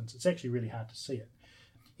big distance. It's actually really hard to see it.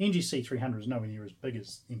 NGC 300 is nowhere near as big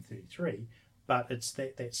as M33, but it's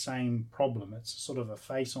that same problem. It's sort of a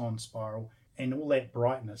face-on spiral, and all that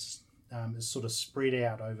brightness is sort of spread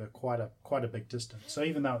out over quite a big distance. So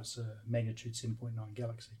even though it's a magnitude 7.9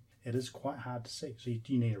 galaxy, it is quite hard to see. So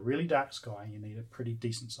you need a really dark sky, and you need a pretty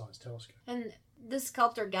decent-sized telescope. And the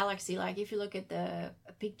Sculptor galaxy, like if you look at the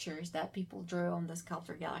pictures that people drew on the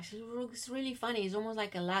Sculptor galaxy, it looks really funny. It's almost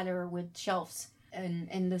like a ladder with shelves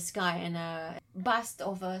in the sky and a bust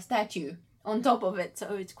of a statue on top of it.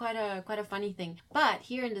 So it's quite a funny thing. But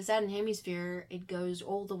here in the southern hemisphere, it goes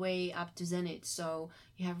all the way up to zenith. So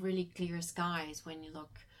you have really clear skies when you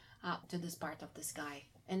look up to this part of the sky.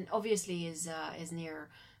 And obviously is near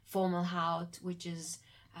Fomalhaut, which is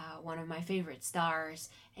one of my favorite stars,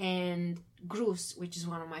 and Grus, which is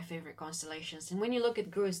one of my favorite constellations. And when you look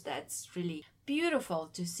at Grus, that's really beautiful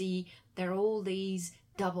to see. There are all these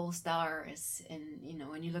double stars, and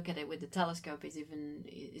when you look at it with the telescope, is even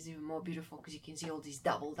more beautiful because you can see all these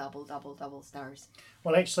double stars.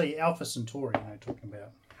 Well, actually, Alpha Centauri, talking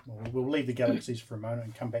about. Well, we'll leave the galaxies for a moment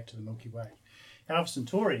and come back to the Milky Way. Alpha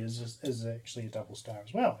Centauri is actually a double star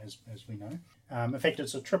as well, as we know. In fact,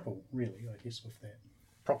 it's a triple, really, I guess, with that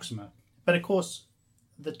Proxima. But of course,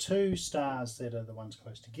 the two stars that are the ones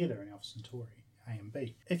close together in Alpha Centauri, A and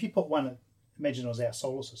B, if you put one, imagine it was our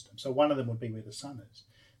solar system, so one of them would be where the Sun is,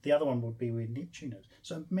 the other one would be where Neptune is.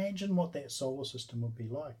 So imagine what that solar system would be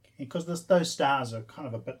like. Because those stars are kind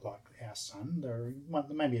of a bit like our Sun, they're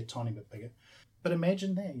maybe a tiny bit bigger. But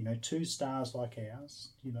imagine that, two stars like ours,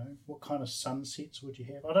 what kind of sunsets would you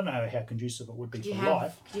have? I don't know how conducive it would be for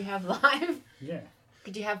life. Do you have life? Yeah.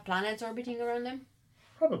 Could you have planets orbiting around them?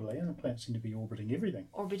 Probably, and the planets seem to be orbiting everything.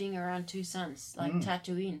 Orbiting around two suns, like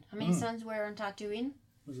Tatooine. How many suns were on Tatooine?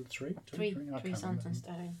 Was it three? Three suns on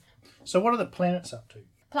Tatooine. So what are the planets up to?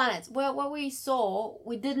 Planets. Well, what we saw,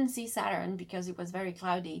 we didn't see Saturn because it was very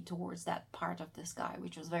cloudy towards that part of the sky,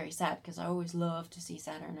 which was very sad because I always love to see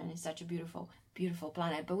Saturn and it's such a beautiful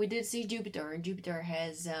planet. But we did see Jupiter, and Jupiter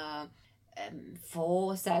has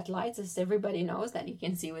 4 satellites, as everybody knows, that you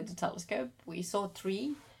can see with the telescope. We saw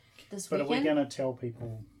 3 this weekend. But are we going to tell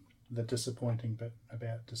people the disappointing bit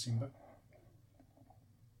about December?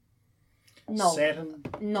 No. Saturn,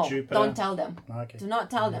 no, Jupiter. Don't tell them. Okay. Do not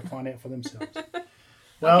tell them. Find out for themselves.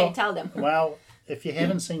 Okay, tell them. Well, if you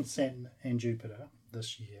haven't seen Saturn and Jupiter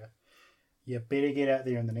this year, you better get out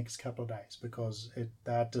there in the next couple of days because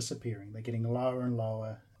they're disappearing. They're getting lower and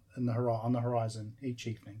lower on the horizon each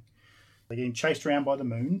evening. They're getting chased around by the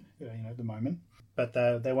moon, at the moment, but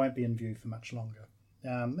they won't be in view for much longer.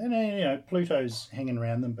 And Pluto's hanging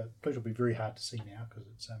around them, but Pluto will be very hard to see now because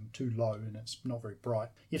it's too low and it's not very bright.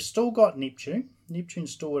 You've still got Neptune.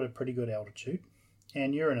 Neptune's still at a pretty good altitude,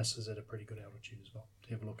 and Uranus is at a pretty good altitude as well to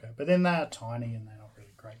have a look at. But then they're tiny and they're not really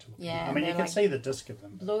great to look at. I mean, you can see the disk of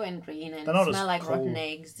them. Blue and green and smell like cool. rotten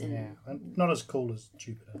eggs. And not as cool as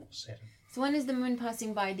Jupiter or Saturn. So when is the moon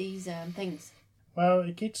passing by these things? Well,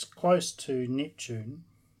 it gets close to Neptune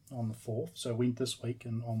on the 4th, so went this week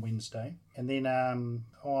and on Wednesday. And then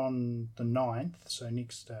on the 9th, so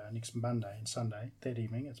next Monday and Sunday, that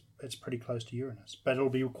evening, it's pretty close to Uranus. But it'll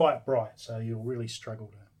be quite bright, so you'll really struggle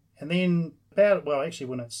to. And then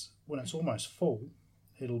when it's almost full,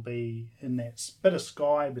 it'll be in that bit of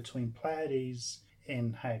sky between Pleiades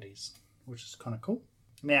and Hyades, which is kind of cool.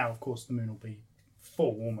 Now, of course, the moon will be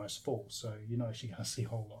almost full, so you're not actually going to see a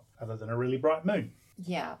whole lot other than a really bright moon.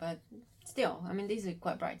 Yeah, but still, I mean, these are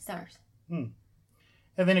quite bright stars. And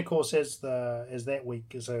then, of course, as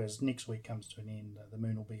next week comes to an end, the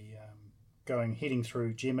moon will be heading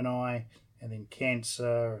through Gemini and then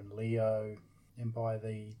Cancer and Leo, and by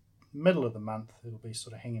the middle of the month, it'll be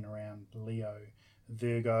sort of hanging around Leo,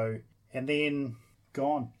 Virgo, and then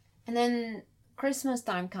gone. And then Christmas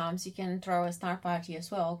time comes, you can throw a star party as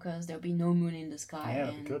well because there'll be no moon in the sky. Yeah,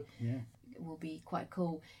 that'll be good. Yeah. It will be quite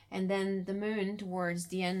cool. And then the moon towards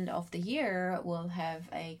the end of the year will have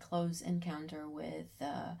a close encounter with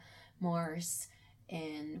Mars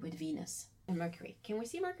and with Venus and Mercury. Can we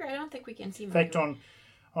see Mercury? I don't think we can see In Mercury.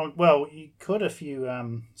 fact, well, you could if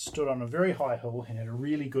you stood on a very high hill and had a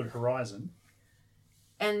really good horizon.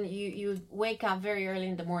 And you wake up very early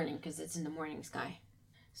in the morning because it's in the morning sky.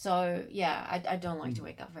 So, yeah, I don't like to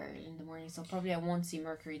wake up very early in the morning, so probably I won't see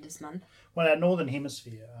Mercury this month. Well, our Northern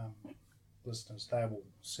Hemisphere listeners, they will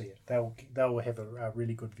see it. They'll have a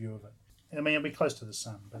really good view of it. I mean, it'll be close to the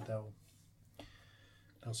sun, but they'll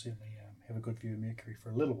certainly have a good view of Mercury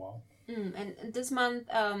for a little while. And this month,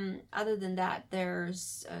 other than that,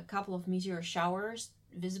 there's a couple of meteor showers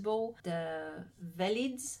visible. The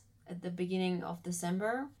Velids at the beginning of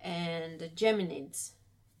December and the Geminids.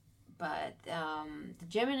 But the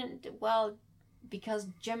Gemini, well, because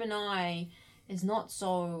Gemini is not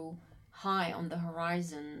so high on the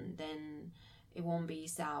horizon, then it won't be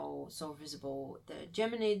so visible. The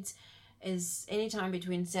Geminids is anytime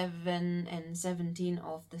between 7 and 17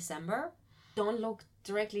 of December. Don't look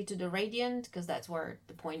directly to the radiant, because that's where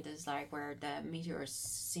the point is, like where the meteors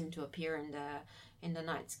seem to appear in the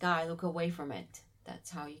night sky. Look away from it. That's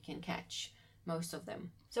how you can catch most of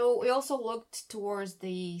them. So we also looked towards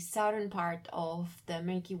the southern part of the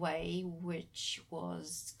Milky Way, which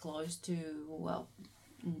was close to, well,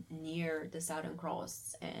 near the Southern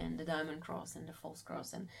Cross and the Diamond Cross and the False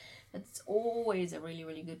Cross, and it's always a really,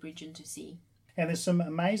 really good region to see. And there's some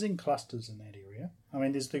amazing clusters in that area. I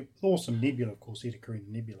mean, there's the awesome nebula, of course, Eta Carina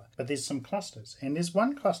Nebula, but there's some clusters. And there's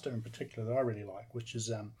one cluster in particular that I really like, which is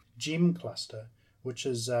Gem Cluster, which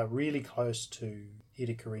is really close to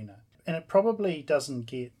Eta Carina. And it probably doesn't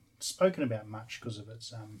get spoken about much because of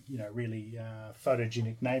its, really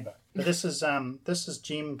photogenic neighbour. But this is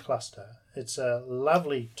Gem Cluster. It's a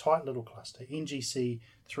lovely, tight little cluster, NGC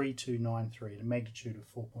 3293, a magnitude of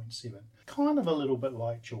 4.7. Kind of a little bit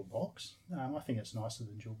like Jewel Box. I think it's nicer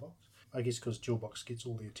than Jewel Box. I guess because Jewel Box gets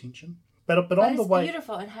all the attention. But on the way, it's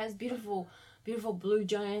beautiful. It has beautiful blue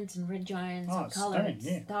giants and red giants and coloured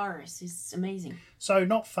stars. It's amazing. So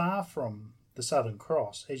not far from the Southern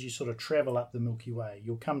Cross, as you sort of travel up the Milky Way,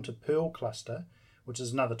 you'll come to Pearl Cluster, which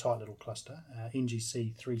is another tight little cluster,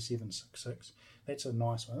 NGC 3766. That's a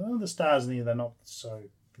nice one. The stars in there, they're not so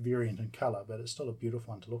variant in colour, but it's still a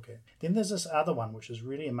beautiful one to look at. Then there's this other one, which is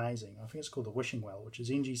really amazing. I think it's called the Wishing Well, which is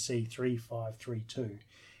NGC 3532.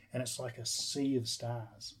 And it's like a sea of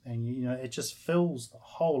stars. And, it just fills the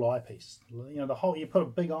whole eyepiece. You put a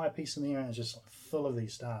big eyepiece in there and it's just like full of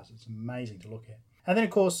these stars. It's amazing to look at. And then,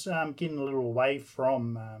 of course, getting a little away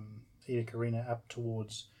from Eta Carina up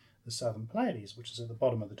towards the Southern Pleiades, which is at the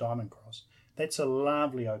bottom of the Diamond Cross. That's a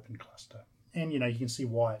lovely open cluster. And, you can see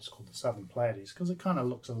why it's called the Southern Pleiades, because it kind of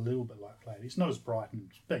looks a little bit like Pleiades. Not as bright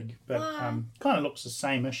and big, but kind of looks the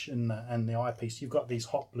same-ish in the eyepiece. You've got these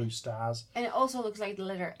hot blue stars. And it also looks like the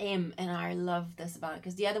letter M, and I love this about it,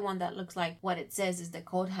 because the other one that looks like what it says is the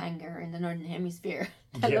coat hanger in the Northern Hemisphere.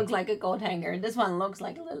 That looks like a coat hanger. And this one looks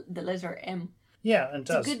like the letter M. Yeah, and it's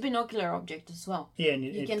a good binocular object as well. Yeah, and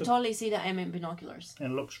you can totally see the M in binoculars.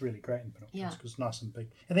 And it looks really great in binoculars because it's nice and big.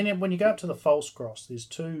 And then when you go up to the False Cross, there's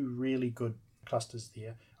two really good clusters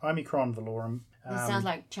there. Omicron Velorum. It sounds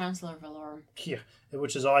like Chancellor Velorum. Yeah,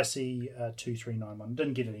 which is IC 2391.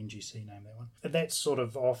 Didn't get an NGC name, that one. That's sort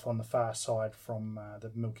of off on the far side from the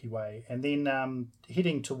Milky Way. And then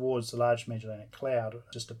heading towards the Large Magellanic Cloud,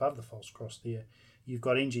 just above the False Cross there, you've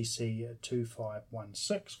got NGC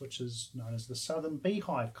 2516, which is known as the Southern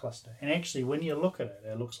Beehive Cluster. And actually, when you look at it,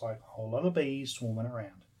 it looks like a whole lot of bees swarming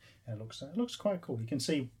around. And it looks quite cool. You can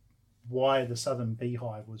see why the Southern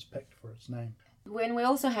Beehive was picked for its name. When we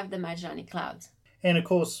also have the Magellanic Clouds. And of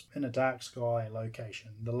course, in a dark sky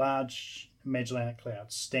location, the Large Magellanic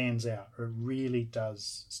Cloud stands out. It really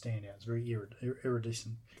does stand out. It's very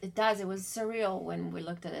iridescent. It does. It was surreal when we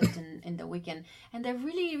looked at it in the weekend. And they're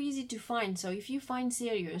really easy to find. So if you find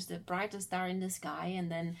Sirius, the brightest star in the sky,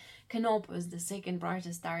 and then Canopus, the second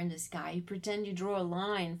brightest star in the sky, you pretend you draw a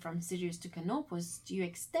line from Sirius to Canopus, you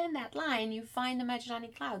extend that line, you find the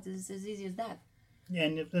Magellanic Clouds. It's as easy as that. Yeah,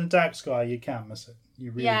 and in a dark sky, you can't miss it.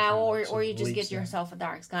 You really can't. Or you just get yourself a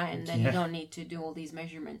dark sky, and then you don't need to do all these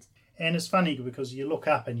measurements. And it's funny because you look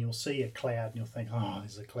up and you'll see a cloud and you'll think, oh,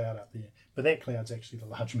 there's a cloud up there. But that cloud's actually the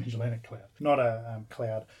Large Magellanic Cloud, not a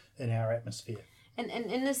cloud in our atmosphere. And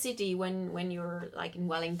in the city, when you're like in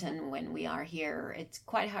Wellington, when we are here, it's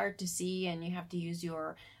quite hard to see, and you have to use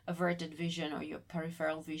your averted vision or your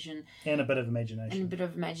peripheral vision. And a bit of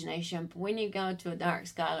imagination. But when you go to a dark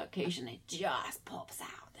sky location, it just pops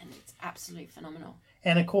out, and it's absolutely phenomenal.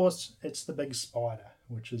 And of course, it's the big spider,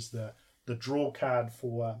 which is the draw card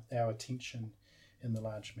for our attention in the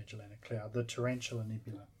Large Magellanic Cloud, the Tarantula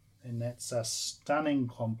Nebula. And that's a stunning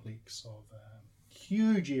complex of a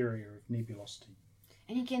huge area of nebulosity.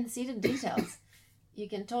 and you can see the details. You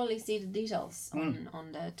can totally see the details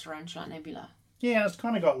on the Tarantula Nebula. Yeah, it's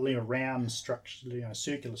kind of got round structures,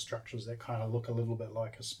 circular structures that kind of look a little bit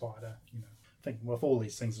like a spider. I think with all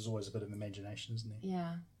these things, there's always a bit of imagination, isn't there?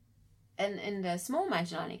 Yeah. And in the Small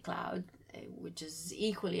Magellanic Cloud, which is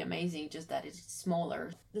equally amazing, just that it's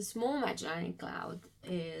smaller. The Small Magellanic Cloud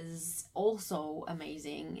is also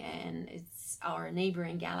amazing, and it's our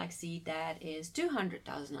neighboring galaxy that is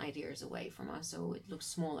 200,000 light years away from us, so it looks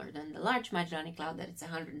smaller than the Large Magellanic Cloud that it's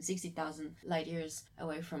 160,000 light years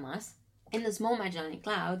away from us. In the Small Magellanic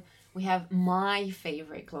Cloud, we have my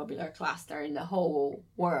favorite globular cluster in the whole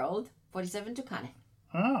world, 47 Tucanae.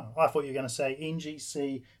 Oh, I thought you were going to say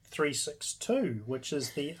NGC 362, which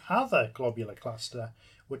is the other globular cluster,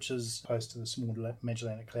 which is opposed to the Small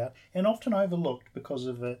Magellanic Cloud, and often overlooked because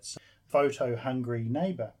of its photo-hungry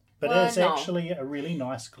neighbour. But it's actually a really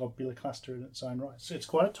nice globular cluster in its own right. So it's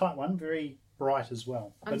quite a tight one, very bright as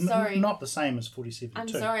well. But not the same as 47 I'm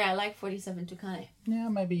sorry, I like 47 Tucanae. Yeah,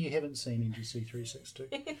 maybe you haven't seen NGC 362.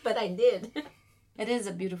 But I did. It is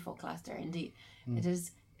a beautiful cluster, indeed. It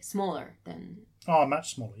is smaller than... Oh,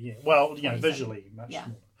 much smaller, yeah. Well, visually much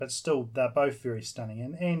smaller. But still, they're both very stunning.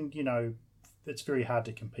 And it's very hard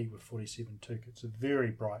to compete with 47 Tuc. It's a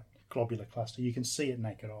very bright globular cluster. You can see it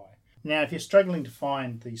naked eye. Now, if you're struggling to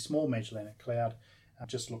find the Small Magellanic Cloud,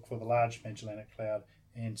 just look for the Large Magellanic Cloud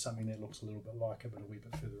and something that looks a little bit like it, but a wee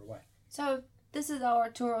bit further away. So, this is our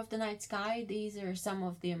tour of the night sky. These are some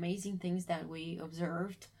of the amazing things that we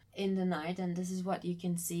observed in the night, and this is what you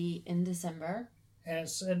can see in December. And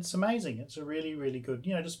it's amazing. It's a really, really good,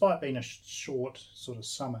 despite being a short sort of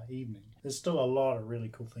summer evening, there's still a lot of really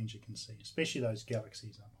cool things you can see, especially those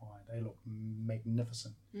galaxies up high. They look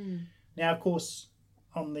magnificent. Now, of course,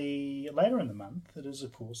 later in the month, it is,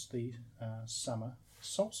 of course, the summer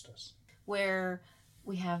solstice. Where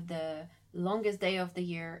we have the longest day of the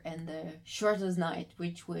year and the shortest night,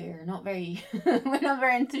 which we're not very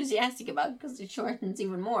enthusiastic about because it shortens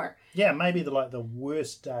even more. Yeah, maybe the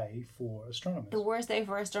worst day for astronomers. The worst day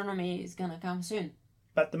for astronomy is gonna come soon.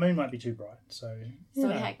 But the moon won't be too bright, so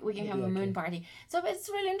we can have a moon party. So it's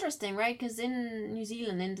really interesting, right? Because in New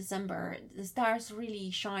Zealand in December, the stars really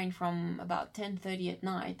shine from about 10:30 at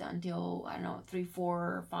night until 3,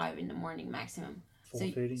 4, 5 in the morning maximum. So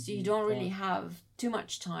you don't really have too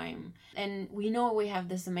much time. And we know we have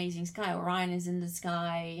this amazing sky. Orion is in the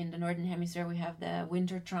sky. In the northern hemisphere, we have the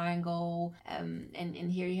winter triangle. And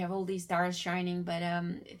here you have all these stars shining. But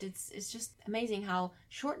it's just amazing how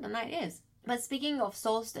short the night is. But speaking of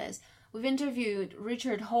solstice, we've interviewed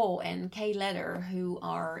Richard Hall and Kay Leder, who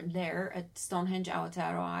are there at Stonehenge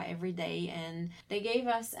Aotearoa every day, and they gave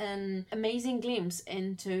us an amazing glimpse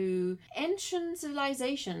into ancient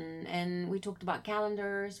civilization. And we talked about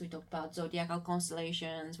calendars, we talked about zodiacal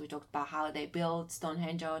constellations, we talked about how they built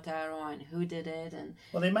Stonehenge Aotearoa and who did it. And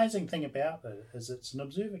well, the amazing thing about it is it's an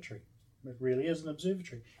observatory. It really is an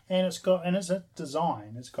observatory, and it's got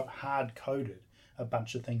hard coded a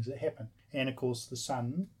bunch of things that happen. And of course, the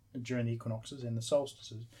sun during the equinoxes and the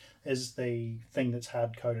solstices is the thing that's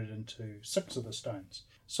hard coded into 6 of the stones.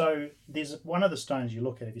 So there's one of the stones you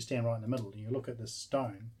look at if you stand right in the middle and you look at this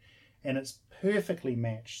stone, and it's perfectly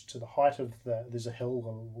matched to the height of there's a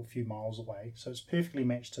hill a few miles away, so it's perfectly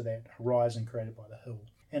matched to that horizon created by the hill.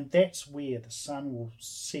 And that's where the sun will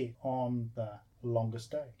set on the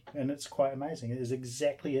longest day. And it's quite amazing. It is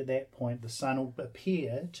exactly at that point the sun will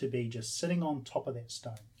appear to be just sitting on top of that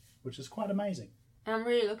stone, which is quite amazing. And I'm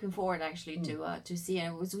really looking forward actually to see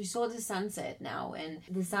it. We saw the sunset now, and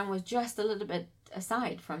the sun was just a little bit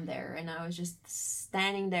aside from there, and I was just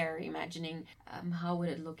standing there imagining how would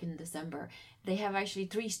it look in December. They have actually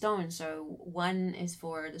 3 stones, so one is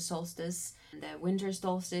for the solstice, the winter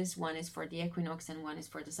solstice, one is for the equinox, and one is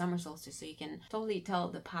for the summer solstice, so you can totally tell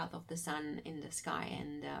the path of the sun in the sky.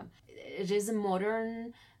 And it is a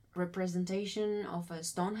modern representation of a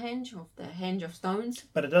Stonehenge, of the henge of stones.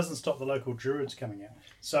 But it doesn't stop the local druids coming out.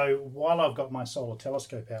 So while I've got my solar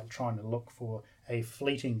telescope out trying to look for a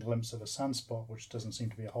fleeting glimpse of a sunspot, which doesn't seem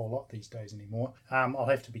to be a whole lot these days anymore, I'll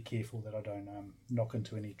have to be careful that I don't knock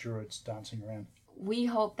into any druids dancing around. We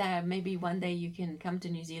hope that maybe one day you can come to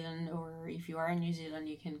New Zealand, or if you are in New Zealand,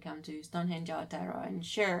 you can come to Stonehenge Aotearoa and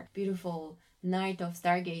share beautiful night of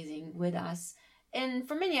stargazing with us. And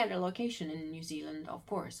from any other location in New Zealand, of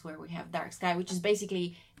course, where we have dark sky, which is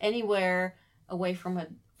basically anywhere away from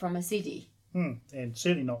a city. And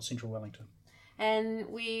certainly not central Wellington. And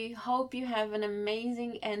we hope you have an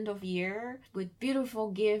amazing end of year with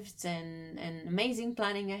beautiful gifts and amazing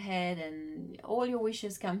planning ahead, and all your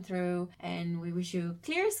wishes come through. And we wish you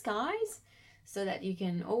clear skies, so that you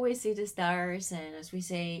can always see the stars, and as we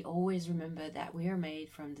say, always remember that we are made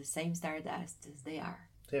from the same stardust as they are.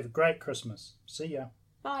 Have a great Christmas. See ya.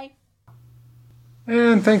 Bye.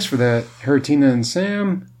 And thanks for that, Haritina and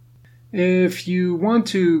Sam. If you want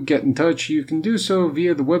to get in touch, you can do so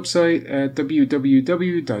via the website at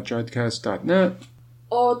www.jodcast.net.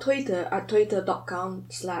 Or Twitter at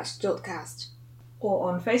twitter.com/Jodcast. Or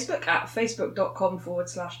on Facebook at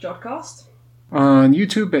facebook.com/Jodcast. On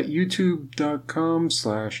YouTube at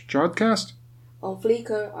youtube.com/Jodcast. On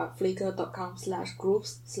Flickr at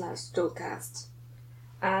flickr.com/groups/Jodcast.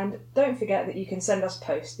 And don't forget that you can send us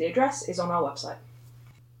posts. The address is on our website.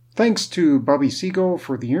 Thanks to Bobby Seagull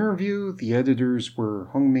for the interview. The editors were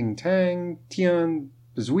Hongming Tang, Tian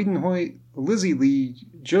Bezwiedenhoit, Lizzie Lee,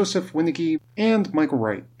 Joseph Winnicke, and Michael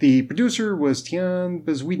Wright. The producer was Tian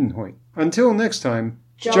Bezwiedenhoit. Until next time,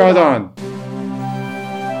 Jod on!